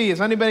let's see,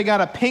 has anybody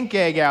got a pink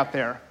egg out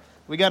there?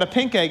 We got a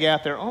pink egg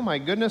out there. Oh my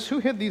goodness, who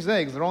hid these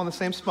eggs? They're all in the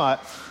same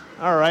spot.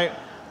 All right.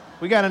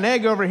 We got an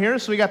egg over here,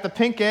 so we got the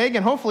pink egg,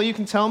 and hopefully you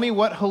can tell me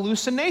what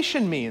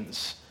hallucination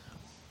means.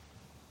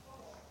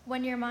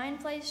 When your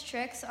mind plays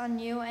tricks on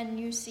you and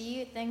you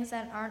see things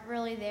that aren't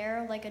really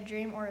there, like a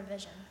dream or a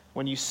vision.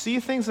 When you see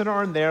things that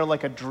aren't there,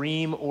 like a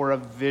dream or a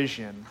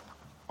vision.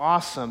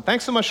 Awesome.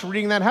 Thanks so much for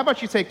reading that. How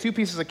about you take 2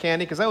 pieces of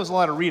candy, because that was a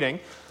lot of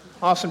reading.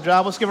 Awesome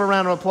job. Let's give her a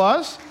round of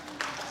applause.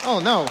 Oh,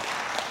 no.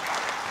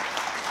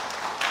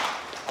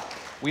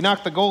 We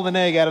knocked the golden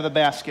egg out of the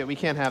basket. We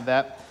can't have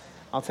that.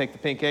 I'll take the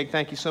pink egg.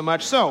 Thank you so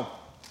much. So,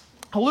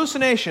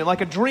 hallucination,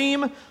 like a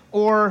dream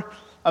or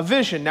a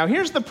vision. Now,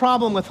 here's the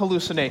problem with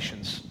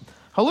hallucinations.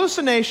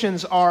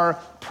 Hallucinations are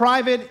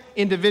private,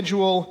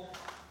 individual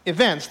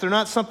events. They're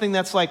not something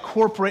that's like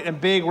corporate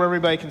and big where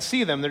everybody can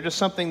see them. They're just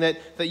something that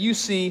you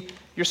see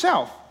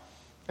yourself.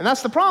 And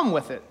that's the problem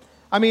with it.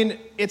 I mean,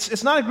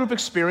 it's not a group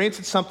experience.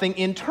 It's something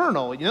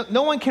internal.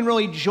 No one can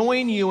really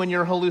join you in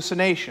your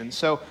hallucination.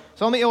 So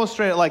let me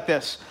illustrate it like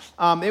this.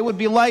 It would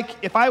be like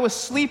if I was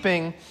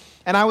sleeping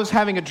and I was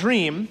having a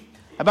dream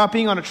about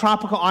being on a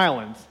tropical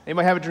island.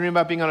 Anybody have a dream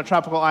about being on a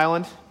tropical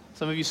island?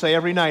 Some of you say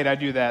every night I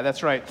do that.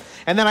 That's right.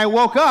 And then I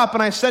woke up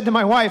and I said to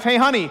my wife, "Hey,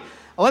 honey,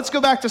 let's go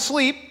back to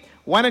sleep.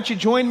 Why don't you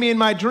join me in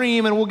my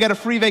dream and we'll get a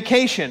free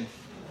vacation?"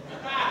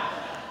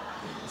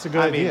 It's a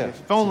good idea.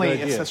 If only,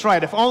 that's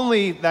right. If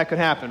only that could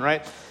happen,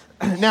 right?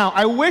 Now,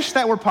 I wish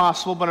that were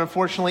possible, but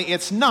unfortunately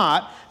it's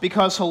not,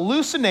 because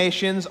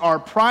hallucinations are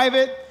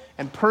private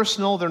and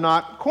personal. They're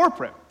not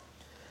corporate.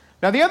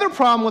 Now, the other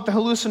problem with the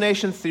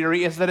hallucination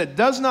theory is that it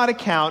does not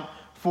account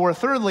for,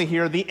 thirdly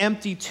here, the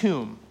empty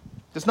tomb.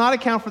 It does not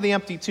account for the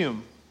empty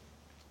tomb.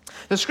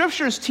 The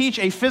scriptures teach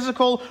a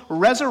physical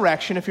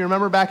resurrection. If you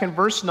remember back in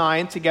verse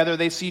 9, together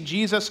they see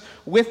Jesus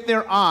with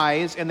their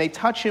eyes and they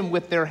touch him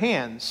with their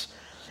hands.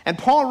 And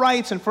Paul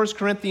writes in 1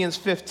 Corinthians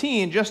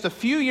 15, just a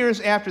few years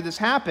after this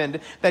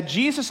happened, that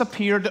Jesus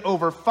appeared to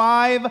over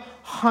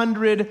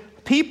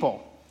 500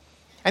 people.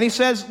 And he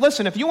says,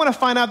 listen, if you want to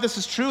find out this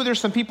is true, there's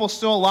some people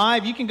still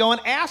alive, you can go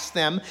and ask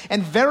them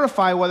and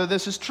verify whether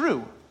this is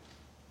true.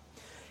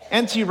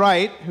 N.T.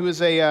 Wright, who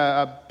is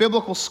a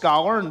biblical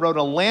scholar and wrote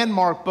a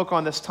landmark book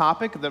on this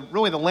topic,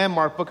 really the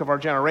landmark book of our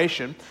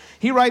generation,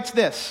 he writes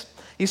this.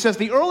 He says,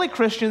 the early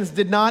Christians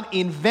did not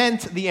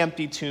invent the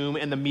empty tomb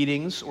and the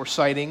meetings or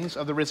sightings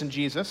of the risen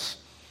Jesus.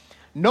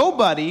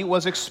 Nobody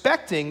was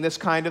expecting this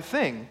kind of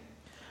thing.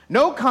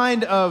 No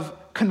kind of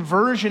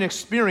conversion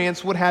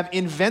experience would have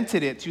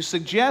invented it. To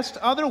suggest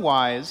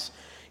otherwise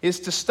is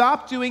to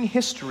stop doing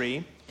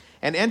history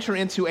and enter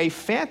into a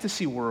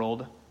fantasy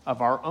world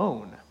of our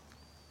own.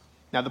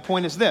 Now, the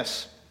point is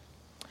this.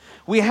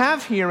 We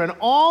have here in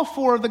all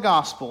 4 of the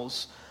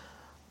Gospels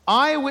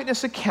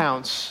eyewitness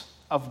accounts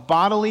of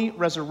bodily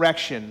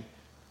resurrection,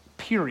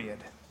 period.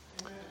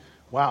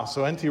 Wow,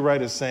 so N.T.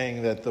 Wright is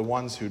saying that the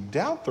ones who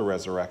doubt the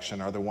resurrection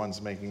are the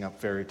ones making up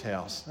fairy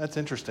tales. That's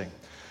interesting.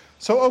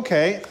 So,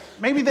 okay,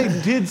 maybe they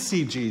did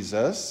see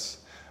Jesus.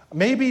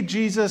 Maybe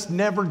Jesus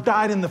never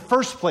died in the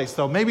first place,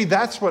 though. Maybe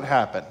that's what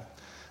happened.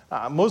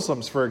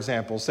 Muslims, for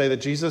example, say that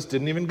Jesus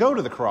didn't even go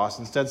to the cross.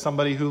 Instead,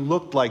 somebody who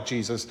looked like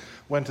Jesus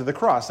went to the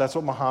cross. That's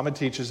what Muhammad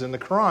teaches in the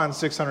Quran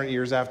 600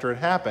 years after it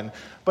happened.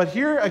 But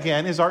here,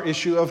 again, is our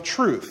issue of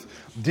truth.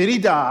 Did he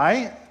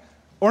die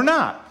or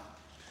not?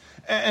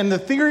 And the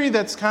theory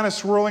that's kind of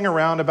swirling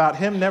around about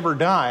him never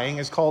dying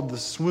is called the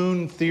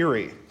swoon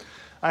theory.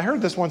 I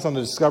heard this once on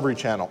the Discovery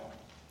Channel.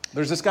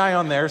 There's this guy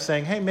on there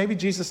saying, hey, maybe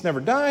Jesus never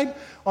died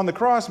on the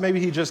cross. Maybe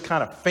he just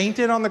kind of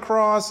fainted on the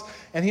cross,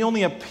 and he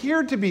only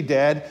appeared to be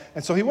dead,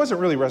 and so he wasn't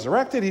really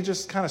resurrected. He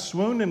just kind of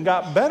swooned and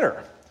got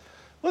better.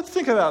 Let's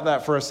think about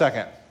that for a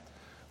second.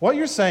 What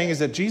you're saying is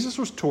that Jesus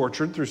was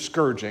tortured through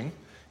scourging.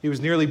 He was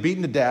nearly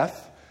beaten to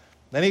death.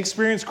 Then he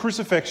experienced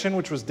crucifixion,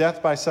 which was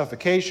death by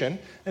suffocation.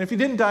 And if you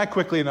didn't die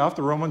quickly enough,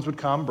 the Romans would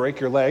come, break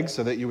your legs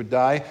so that you would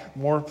die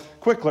more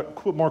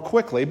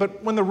quickly.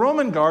 But when the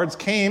Roman guards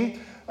came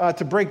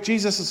to break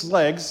Jesus'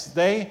 legs,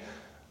 they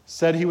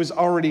said he was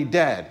already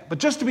dead. But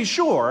just to be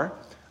sure,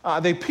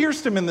 they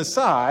pierced him in the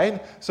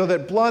side so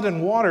that blood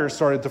and water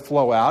started to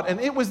flow out. And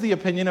it was the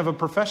opinion of a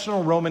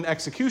professional Roman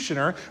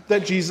executioner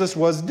that Jesus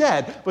was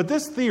dead. But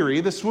this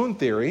theory, the swoon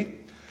theory,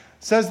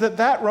 says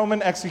that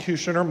Roman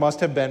executioner must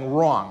have been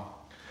wrong.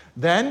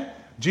 Then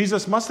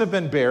Jesus must have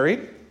been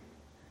buried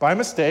by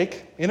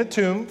mistake in a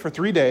tomb for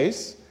 3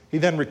 days. He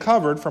then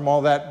recovered from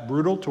all that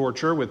brutal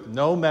torture with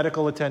no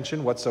medical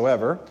attention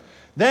whatsoever.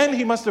 Then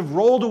he must have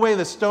rolled away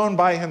the stone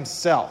by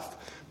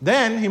himself.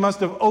 Then he must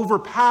have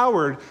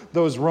overpowered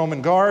those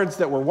Roman guards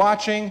that were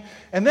watching.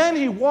 And then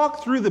he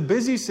walked through the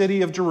busy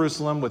city of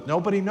Jerusalem with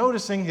nobody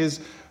noticing his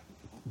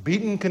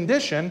beaten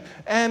condition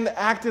and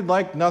acted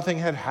like nothing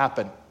had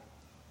happened.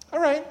 All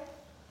right.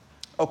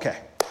 Okay.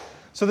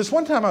 So this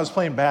one time I was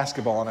playing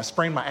basketball and I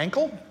sprained my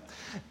ankle.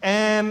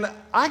 And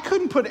I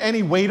couldn't put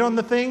any weight on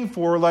the thing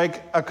for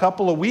like a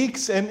couple of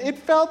weeks. And it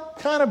felt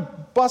kind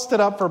of busted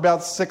up for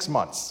about 6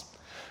 months.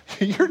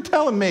 You're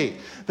telling me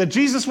that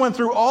Jesus went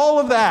through all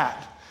of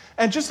that,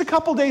 and just a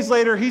couple days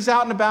later, he's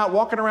out and about,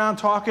 walking around,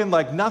 talking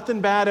like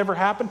nothing bad ever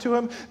happened to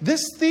him?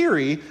 This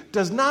theory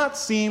does not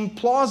seem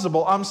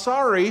plausible. I'm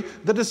sorry,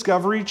 the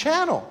Discovery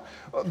Channel.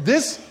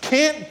 This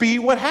can't be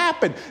what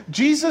happened.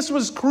 Jesus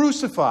was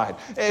crucified.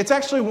 It's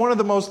actually one of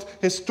the most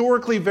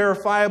historically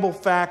verifiable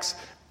facts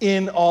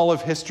in all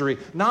of history.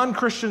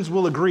 Non-Christians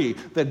will agree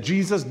that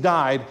Jesus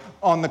died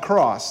on the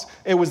cross.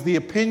 It was the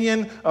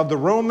opinion of the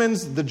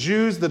Romans, the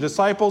Jews, the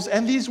disciples,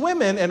 and these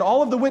women, and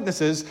all of the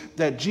witnesses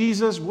that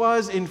Jesus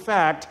was, in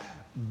fact,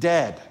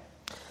 dead.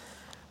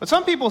 But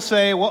some people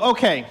say, well,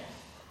 okay,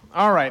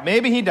 all right,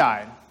 maybe he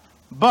died,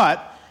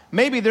 but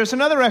maybe there's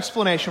another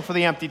explanation for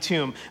the empty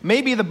tomb.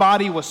 Maybe the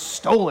body was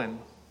stolen.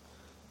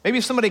 Maybe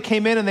somebody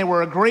came in and they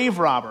were a grave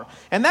robber.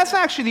 And that's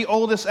actually the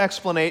oldest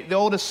explanation, the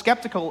oldest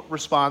skeptical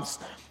response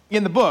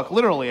in the book,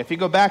 literally. If you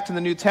go back to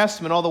the New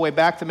Testament, all the way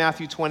back to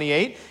Matthew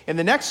 28, in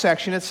the next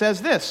section it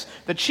says this: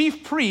 the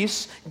chief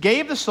priests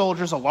gave the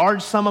soldiers a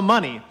large sum of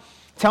money,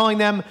 telling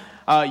them,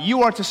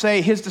 you are to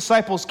say his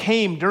disciples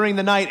came during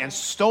the night and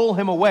stole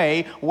him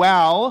away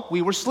while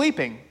we were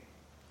sleeping.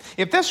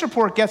 If this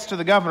report gets to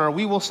the governor,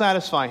 we will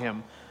satisfy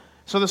him.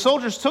 So the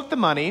soldiers took the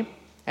money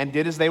and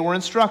did as they were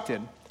instructed.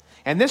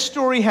 And this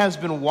story has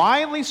been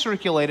widely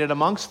circulated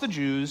amongst the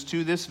Jews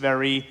to this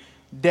very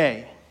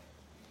day.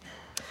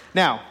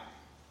 Now,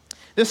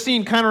 this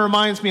scene kind of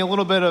reminds me a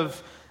little bit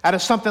of out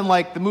of something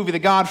like the movie The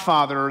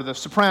Godfather or The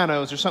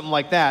Sopranos or something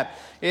like that.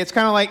 It's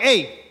kind of like,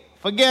 hey,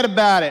 forget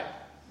about it.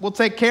 We'll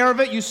take care of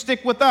it. You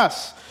stick with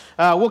us.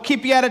 We'll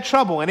keep you out of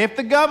trouble. And if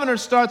the governor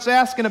starts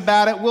asking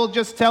about it, we'll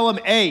just tell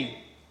him, hey,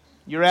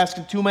 you're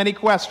asking too many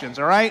questions,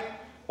 all right?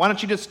 Why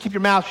don't you just keep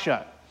your mouth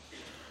shut?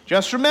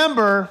 Just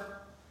remember,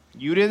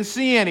 you didn't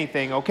see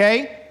anything,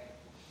 okay?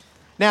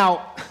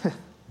 Now,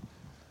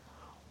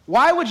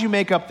 why would you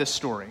make up this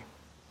story?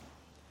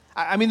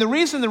 I mean, the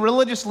reason the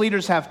religious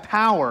leaders have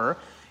power,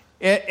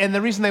 and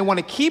the reason they want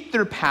to keep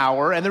their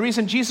power, and the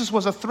reason Jesus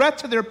was a threat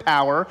to their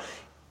power,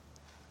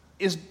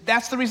 is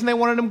that's the reason they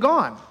wanted him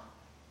gone.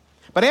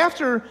 But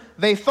after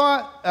they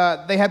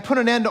thought they had put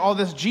an end to all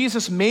this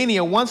Jesus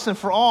mania once and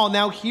for all,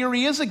 now here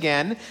he is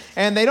again,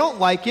 and they don't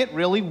like it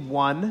really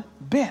one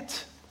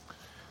bit.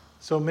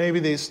 So maybe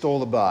they stole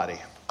the body.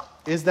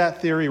 Is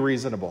that theory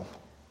reasonable?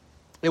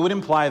 It would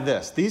imply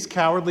this: these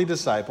cowardly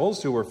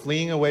disciples who were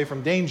fleeing away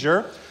from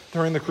danger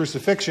during the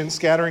crucifixion,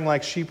 scattering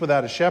like sheep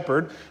without a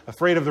shepherd,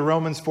 afraid of the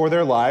Romans for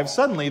their lives,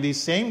 suddenly these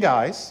same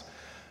guys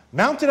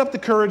mounted up the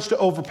courage to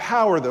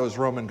overpower those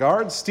Roman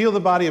guards, steal the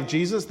body of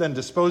Jesus, then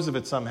dispose of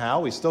it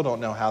somehow. We still don't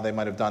know how they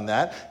might have done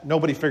that.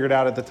 Nobody figured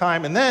out at the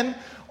time. And then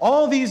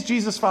all these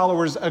Jesus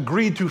followers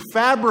agreed to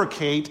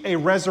fabricate a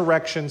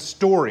resurrection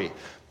story.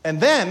 And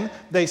then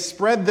they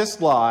spread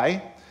this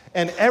lie,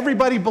 and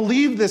everybody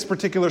believed this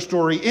particular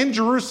story in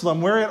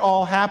Jerusalem where it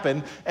all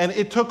happened, and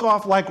it took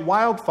off like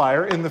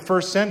wildfire in the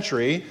first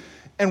century.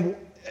 And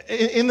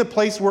in the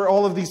place where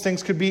all of these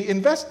things could be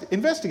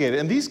investigated.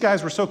 And these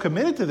guys were so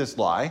committed to this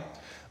lie,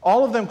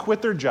 all of them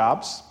quit their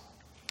jobs,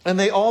 and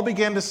they all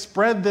began to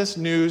spread this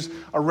news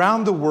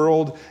around the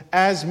world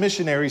as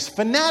missionaries,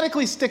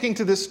 fanatically sticking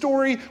to this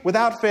story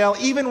without fail.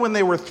 Even when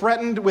they were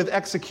threatened with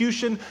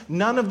execution,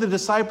 none of the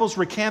disciples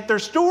recant their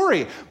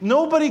story.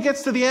 Nobody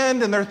gets to the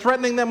end and they're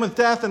threatening them with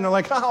death, and they're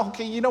like, oh,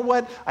 okay, you know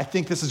what? I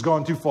think this is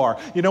going too far.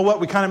 You know what?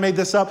 We kind of made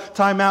this up.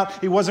 Time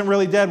out. He wasn't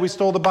really dead. We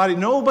stole the body.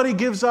 Nobody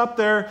gives up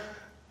their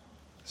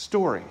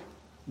story.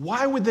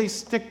 Why would they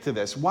stick to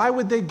this? Why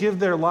would they give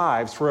their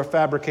lives for a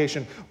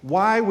fabrication?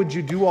 Why would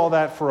you do all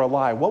that for a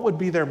lie? What would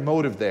be their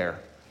motive there?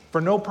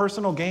 For no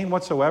personal gain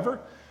whatsoever?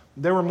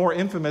 They were more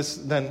infamous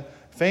than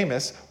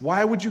famous.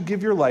 Why would you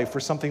give your life for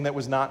something that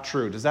was not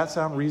true? Does that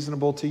sound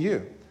reasonable to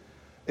you?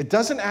 It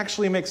doesn't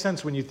actually make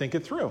sense when you think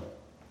it through.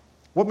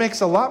 What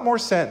makes a lot more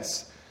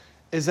sense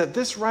is that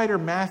this writer,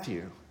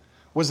 Matthew,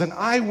 was an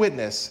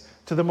eyewitness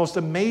to the most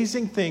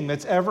amazing thing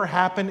that's ever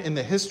happened in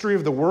the history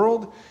of the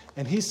world,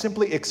 and he's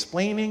simply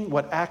explaining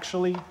what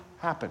actually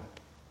happened.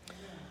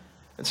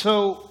 And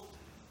so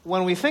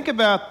when we think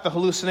about the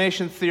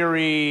hallucination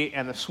theory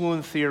and the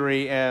swoon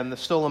theory and the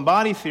stolen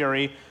body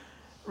theory,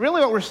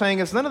 really what we're saying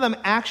is none of them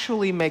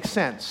actually make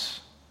sense.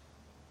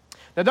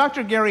 Now,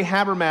 Dr. Gary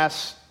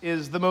Habermas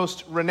is the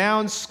most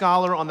renowned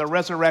scholar on the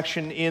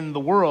resurrection in the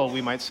world,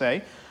 we might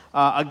say.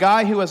 A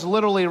guy who has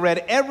literally read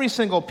every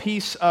single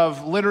piece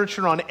of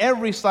literature on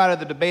every side of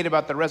the debate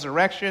about the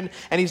resurrection,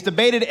 and he's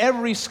debated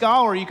every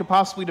scholar you could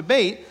possibly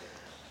debate.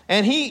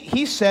 And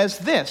he says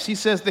this. He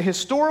says, the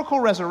historical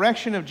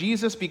resurrection of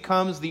Jesus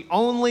becomes the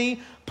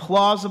only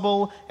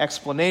plausible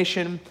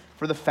explanation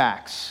for the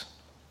facts.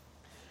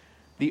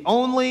 The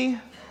only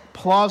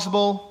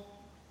plausible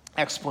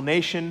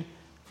explanation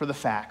for the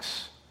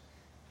facts.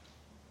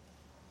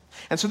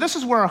 And so this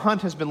is where our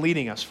hunt has been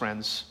leading us,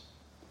 friends.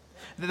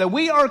 That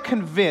we are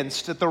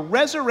convinced that the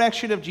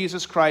resurrection of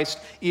Jesus Christ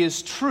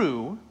is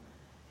true,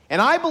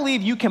 and I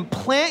believe you can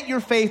plant your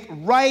faith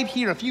right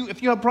here. If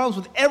you have problems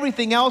with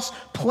everything else,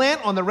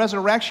 plant on the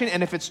resurrection,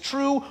 and if it's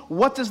true,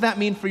 what does that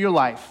mean for your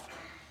life?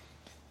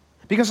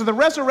 Because if the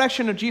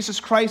resurrection of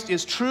Jesus Christ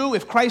is true,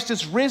 if Christ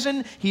is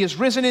risen, he is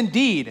risen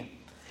indeed.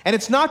 And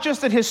it's not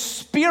just that his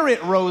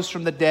spirit rose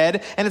from the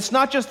dead, and it's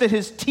not just that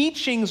his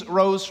teachings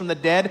rose from the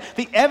dead.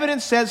 The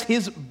evidence says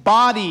his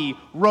body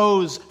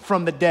rose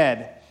from the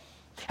dead.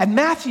 And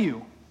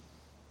Matthew,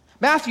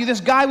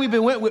 this guy we've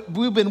been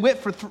with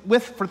for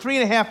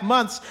 3.5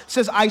 months,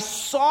 says, I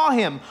saw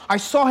him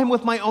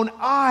with my own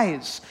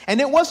eyes. And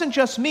it wasn't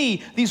just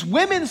me. These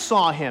women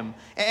saw him,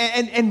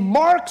 and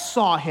Mark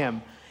saw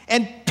him,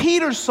 and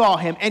Peter saw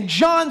him, and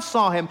John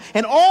saw him,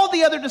 and all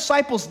the other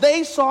disciples,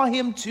 they saw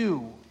him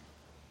too.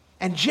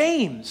 And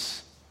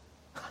James,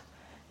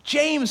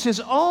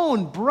 his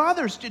own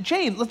brothers,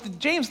 James,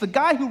 the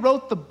guy who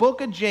wrote the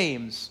book of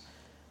James,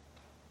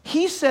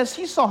 he says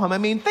he saw him. I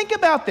mean, think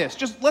about this.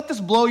 Just let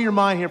this blow your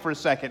mind here for a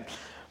second.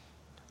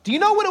 Do you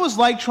know what it was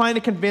like trying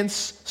to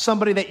convince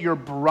somebody that your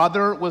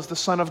brother was the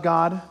Son of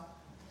God?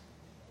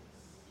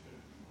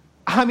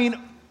 I mean,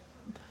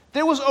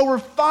 there was over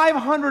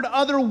 500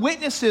 other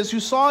witnesses who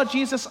saw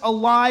Jesus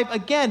alive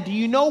again. Do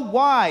you know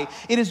why?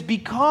 It is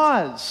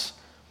because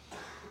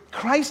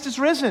Christ is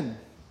risen.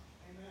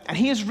 And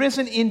he is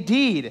risen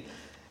indeed.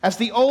 As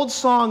the old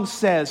song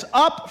says,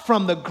 up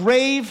from the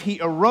grave he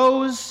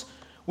arose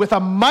with a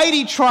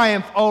mighty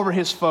triumph over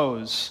his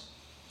foes.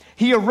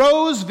 He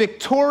arose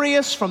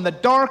victorious from the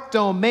dark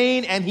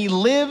domain, and he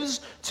lives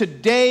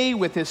today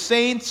with his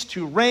saints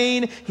to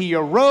reign. He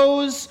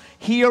arose,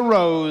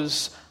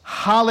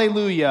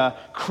 hallelujah,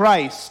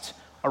 Christ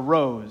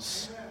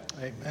arose.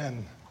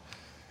 Amen.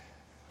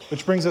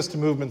 Which brings us to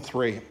movement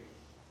 3.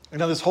 You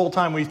know, this whole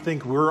time we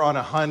think we're on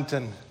a hunt,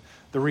 and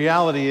the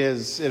reality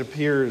is it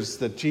appears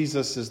that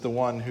Jesus is the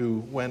one who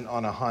went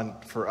on a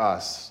hunt for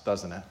us,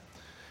 doesn't it?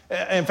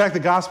 In fact, the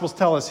Gospels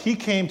tell us he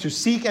came to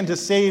seek and to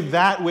save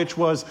that which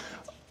was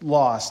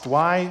lost.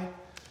 Why?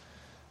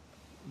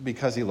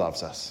 Because he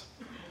loves us.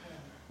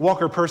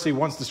 Walker Percy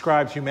once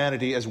described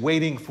humanity as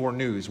waiting for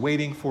news.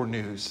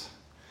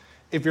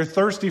 If you're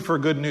thirsty for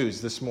good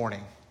news this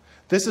morning,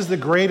 this is the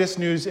greatest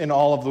news in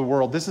all of the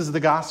world. This is the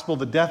gospel,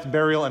 the death,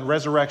 burial, and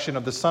resurrection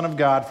of the Son of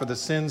God for the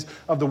sins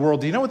of the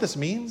world. Do you know what this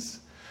means?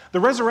 The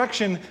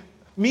resurrection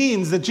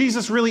means that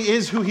Jesus really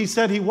is who he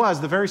said he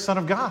was, the very Son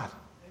of God.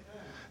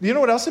 Do you know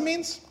what else it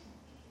means?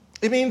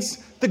 It means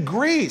the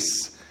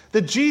grace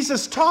that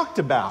Jesus talked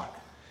about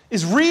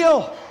is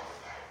real. Do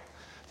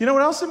you know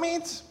what else it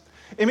means?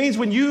 It means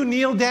when you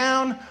kneel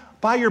down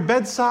by your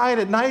bedside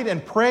at night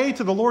and pray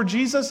to the Lord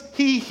Jesus,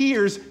 he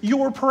hears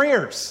your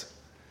prayers.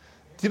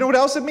 Do you know what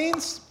else it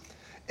means?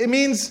 It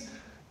means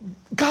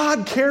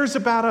God cares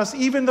about us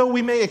even though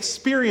we may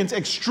experience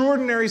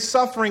extraordinary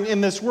suffering in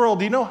this world.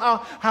 Do you know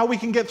how we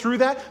can get through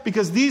that?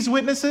 Because these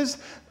witnesses,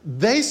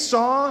 they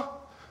saw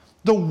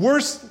the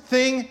worst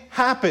thing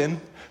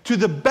happen to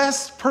the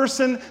best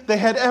person they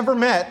had ever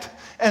met.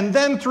 And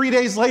then 3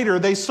 days later,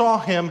 they saw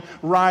him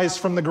rise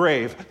from the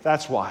grave.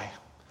 That's why.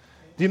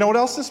 Do you know what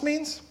else this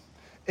means?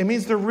 It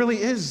means there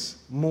really is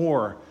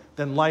more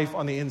than life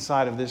on the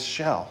inside of this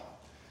shell.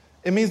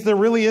 It means there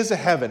really is a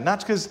heaven,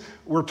 not because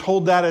we're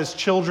told that as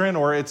children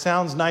or it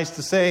sounds nice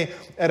to say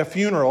at a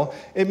funeral.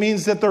 It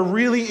means that there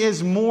really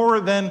is more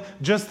than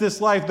just this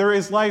life. There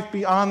is life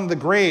beyond the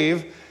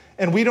grave,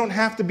 and we don't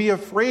have to be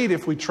afraid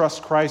if we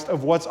trust Christ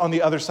of what's on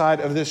the other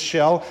side of this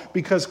shell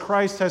because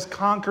Christ has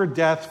conquered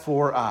death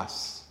for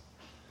us.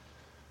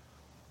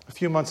 A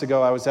few months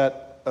ago, I was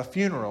at a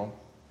funeral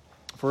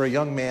for a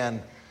young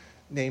man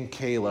named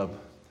Caleb.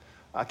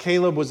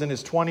 Caleb was in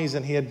his 20s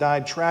and he had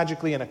died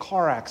tragically in a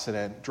car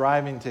accident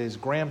driving to his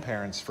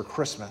grandparents for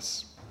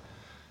Christmas.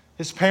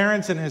 His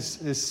parents and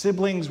his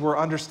siblings were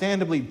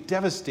understandably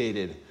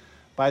devastated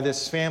by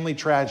this family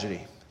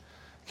tragedy.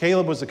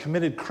 Caleb was a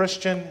committed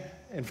Christian.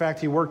 In fact,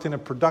 he worked in a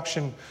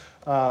production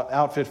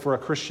outfit for a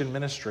Christian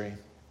ministry.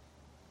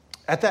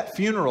 At that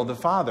funeral, the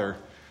father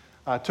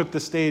took the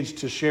stage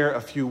to share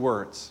a few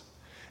words.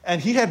 And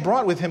he had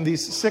brought with him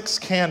these 6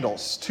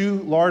 candles,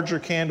 2 larger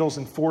candles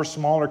and 4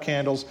 smaller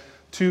candles,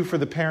 2 for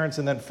the parents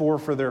and then 4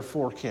 for their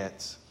 4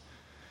 kids.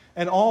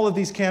 And all of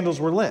these candles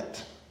were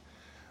lit.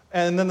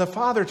 And then the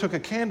father took a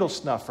candle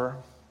snuffer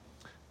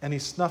and he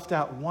snuffed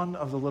out one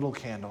of the little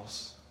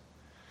candles.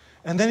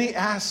 And then he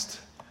asked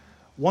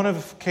one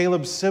of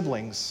Caleb's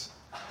siblings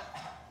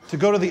to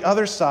go to the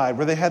other side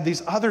where they had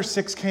these other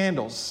 6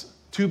 candles,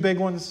 2 big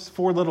ones,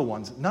 4 little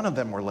ones. None of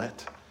them were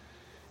lit.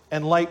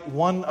 And light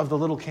one of the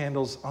little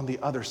candles on the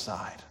other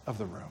side of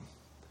the room.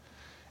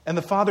 And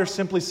the father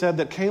simply said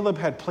that Caleb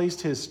had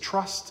placed his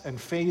trust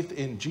and faith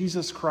in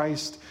Jesus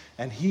Christ,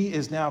 and he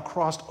is now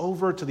crossed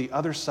over to the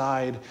other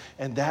side,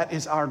 and that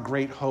is our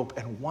great hope.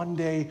 And one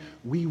day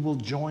we will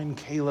join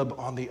Caleb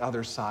on the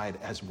other side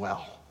as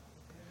well.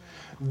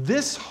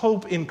 This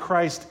hope in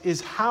Christ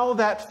is how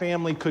that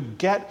family could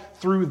get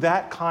through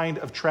that kind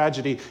of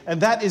tragedy. And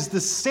that is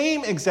the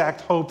same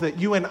exact hope that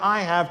you and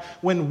I have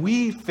when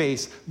we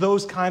face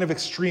those kind of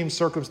extreme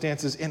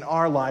circumstances in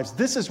our lives.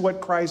 This is what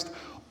Christ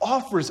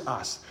offers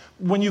us.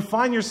 When you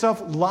find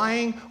yourself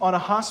lying on a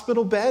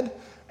hospital bed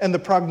and the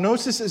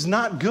prognosis is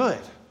not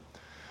good,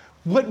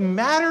 what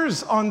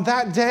matters on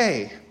that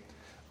day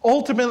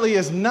ultimately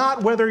is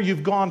not whether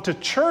you've gone to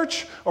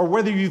church or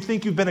whether you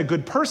think you've been a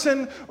good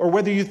person or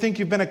whether you think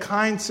you've been a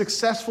kind,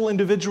 successful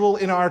individual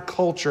in our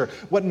culture.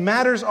 What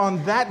matters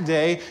on that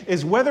day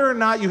is whether or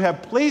not you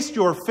have placed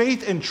your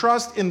faith and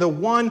trust in the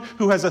one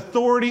who has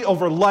authority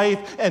over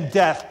life and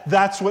death.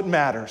 That's what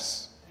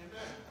matters.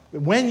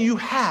 Amen. When you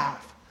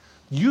have,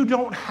 you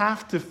don't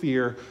have to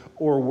fear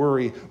or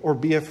worry or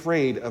be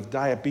afraid of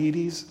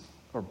diabetes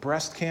or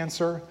breast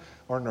cancer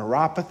or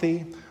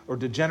neuropathy or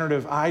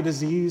degenerative eye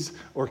disease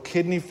or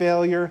kidney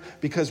failure,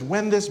 because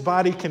when this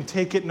body can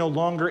take it no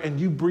longer and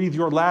you breathe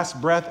your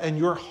last breath and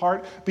your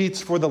heart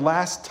beats for the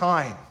last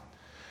time,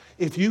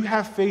 if you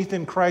have faith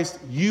in Christ,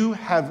 you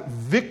have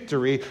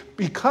victory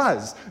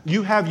because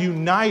you have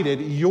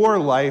united your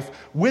life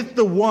with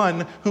the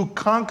one who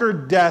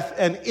conquered death,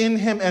 and in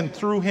him and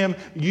through him,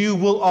 you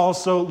will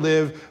also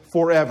live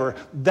forever.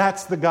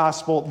 That's the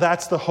gospel.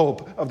 That's the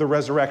hope of the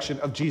resurrection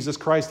of Jesus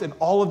Christ. And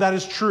all of that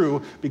is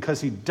true because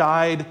he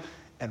died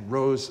and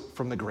rose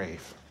from the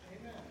grave.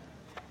 Amen.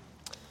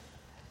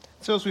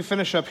 So as we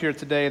finish up here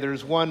today,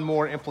 there's one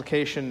more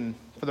implication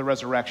for the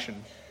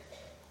resurrection.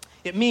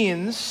 It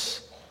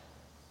means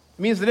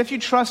that if you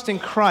trust in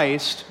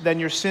Christ, then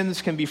your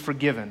sins can be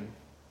forgiven. And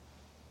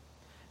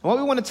what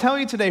we want to tell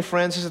you today,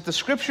 friends, is that the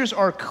scriptures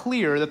are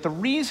clear that the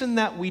reason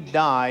that we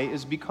die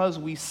is because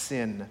we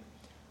sin.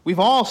 We've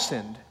all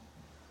sinned.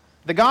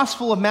 The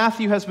Gospel of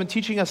Matthew has been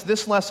teaching us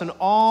this lesson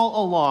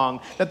all along,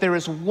 that there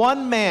is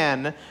one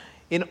man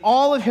in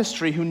all of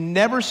history who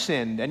never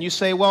sinned. And you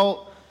say,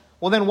 well,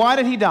 then why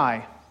did he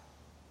die?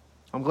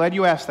 I'm glad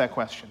you asked that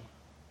question.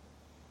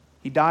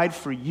 He died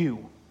for you.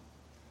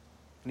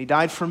 And he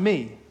died for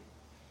me.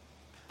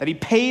 That he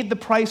paid the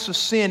price of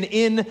sin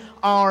in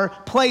our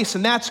place.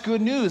 And that's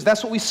good news.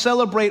 That's what we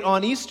celebrate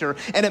on Easter.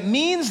 And it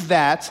means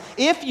that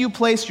if you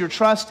place your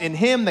trust in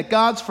him, that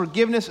God's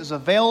forgiveness is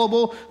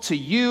available to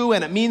you.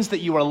 And it means that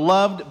you are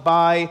loved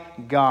by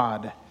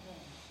God.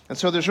 And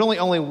so there's really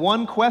only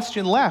one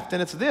question left,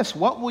 and it's this: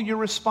 what will your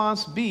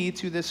response be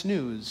to this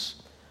news?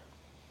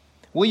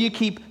 Will you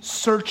keep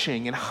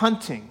searching and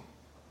hunting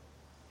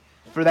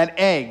for that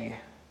egg,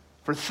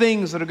 for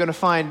things that are going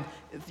to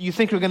you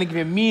think are going to give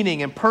you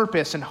meaning and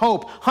purpose and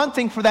hope,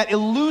 hunting for that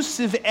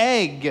elusive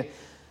egg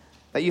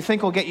that you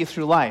think will get you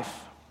through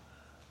life?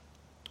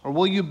 Or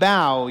will you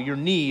bow your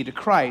knee to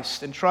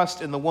Christ and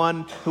trust in the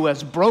one who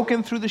has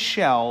broken through the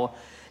shell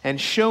and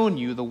shown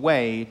you the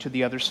way to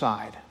the other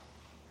side?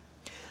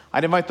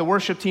 I'd invite the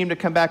worship team to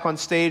come back on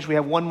stage. We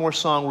have one more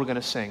song we're going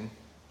to sing.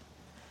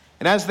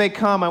 And as they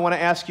come, I want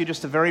to ask you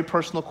just a very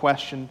personal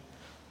question.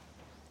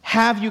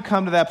 Have you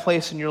come to that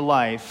place in your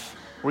life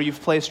where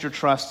you've placed your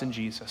trust in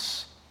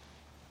Jesus?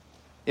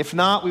 If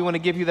not, we want to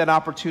give you that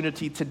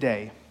opportunity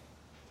today.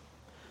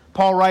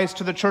 Paul writes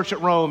to the church at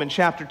Rome in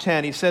chapter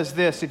 10. He says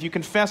this: if you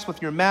confess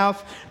with your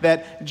mouth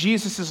that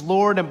Jesus is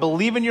Lord and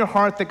believe in your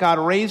heart that God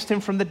raised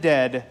him from the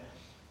dead,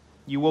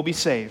 you will be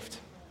saved.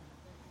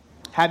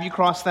 Have you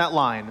crossed that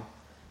line?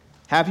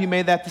 Have you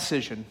made that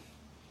decision?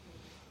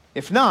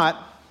 If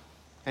not,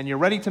 and you're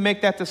ready to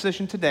make that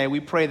decision today, we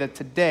pray that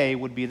today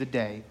would be the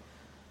day.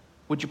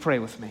 Would you pray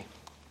with me?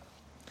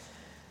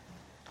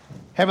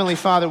 Heavenly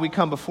Father, we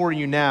come before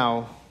you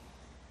now,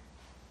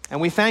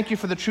 and we thank you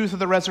for the truth of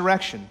the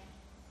resurrection.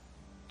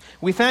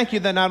 We thank you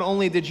that not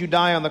only did you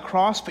die on the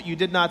cross, but you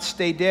did not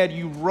stay dead.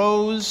 You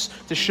rose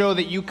to show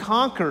that you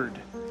conquered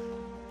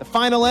the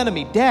final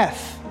enemy,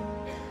 death.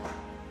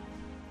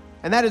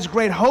 And that is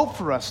great hope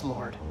for us,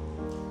 Lord.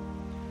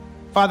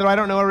 Father, I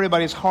don't know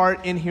everybody's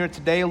heart in here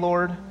today,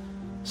 Lord.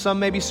 Some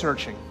may be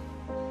searching.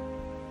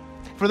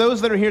 For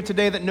those that are here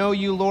today that know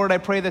you, Lord, I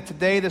pray that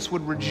today this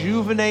would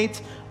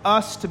rejuvenate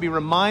us to be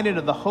reminded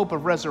of the hope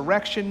of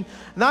resurrection.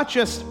 Not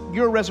just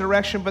your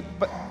resurrection, but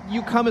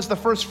you come as the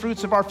first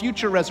fruits of our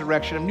future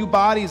resurrection, of new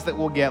bodies that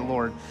we'll get,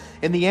 Lord,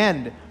 in the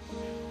end.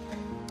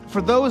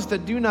 For those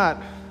that do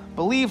not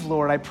believe,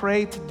 Lord, I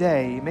pray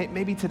today,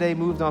 maybe today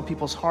moved on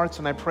people's hearts,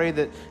 and I pray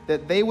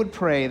that they would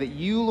pray that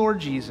you, Lord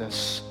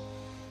Jesus,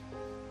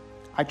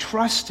 I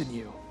trust in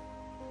you.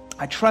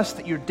 I trust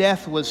that your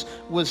death was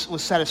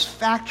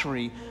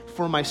satisfactory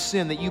for my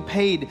sin, that you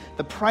paid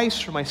the price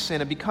for my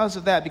sin, and because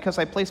of that, because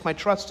I place my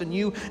trust in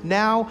you,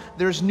 now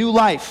there's new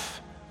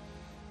life.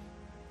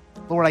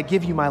 Lord, I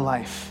give you my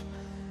life.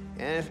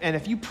 And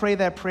if you pray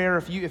that prayer,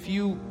 if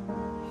you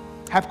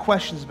have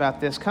questions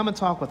about this, come and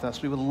talk with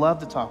us. We would love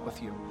to talk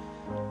with you.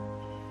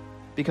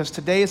 Because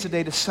today is a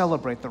day to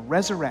celebrate the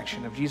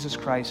resurrection of Jesus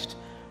Christ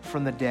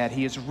from the dead.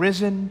 He is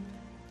risen.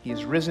 He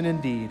is risen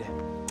indeed.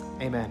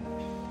 Amen.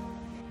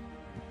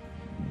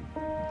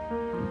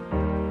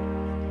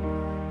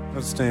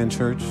 Let's stand,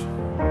 church.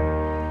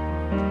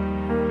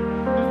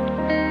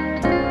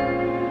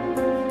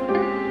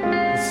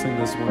 Let's sing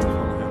this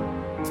wonderful hymn.